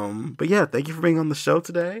 But yeah, thank you for being on the show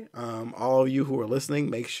today. All of you who are listening,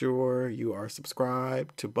 make sure you are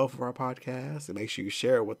subscribed to both of our podcasts and make sure you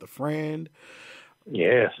share it with a friend.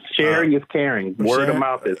 Yes, sharing is caring. Word of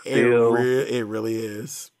mouth is still. It really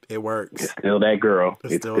is. It works. It's still that girl.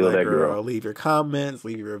 It's still that girl. Leave your comments,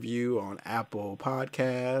 leave your review on Apple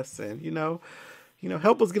Podcasts, and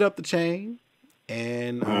help us get up the chain.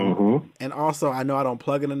 And and also, I know I don't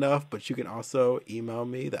plug it enough, but you can also email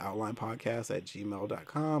me,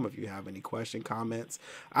 theoutlinepodcast@gmail.com, if you have any comments.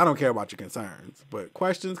 I don't care about your concerns, but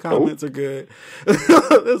questions, comments are good. This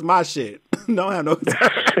is my shit. Don't have no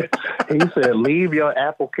concerns. He said, leave your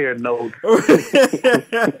Apple Care note. But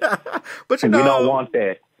we don't want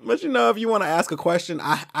that. But if you want to ask a question,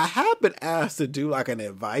 I have been asked to do like an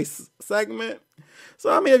advice segment. So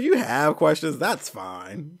I mean, if you have questions, that's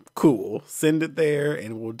fine. Cool. Send it there,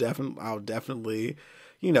 and I'll definitely,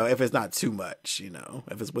 if it's not too much,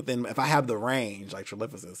 if it's if I have the range, like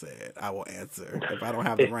Trillificent said, I will answer. If I don't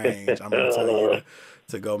have the range, I'm going to tell you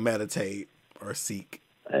to go meditate or seek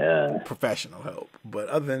professional help. But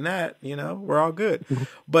other than that, we're all good.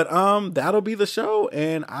 But that'll be the show,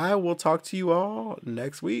 and I will talk to you all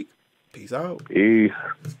next week. Peace out. Peace.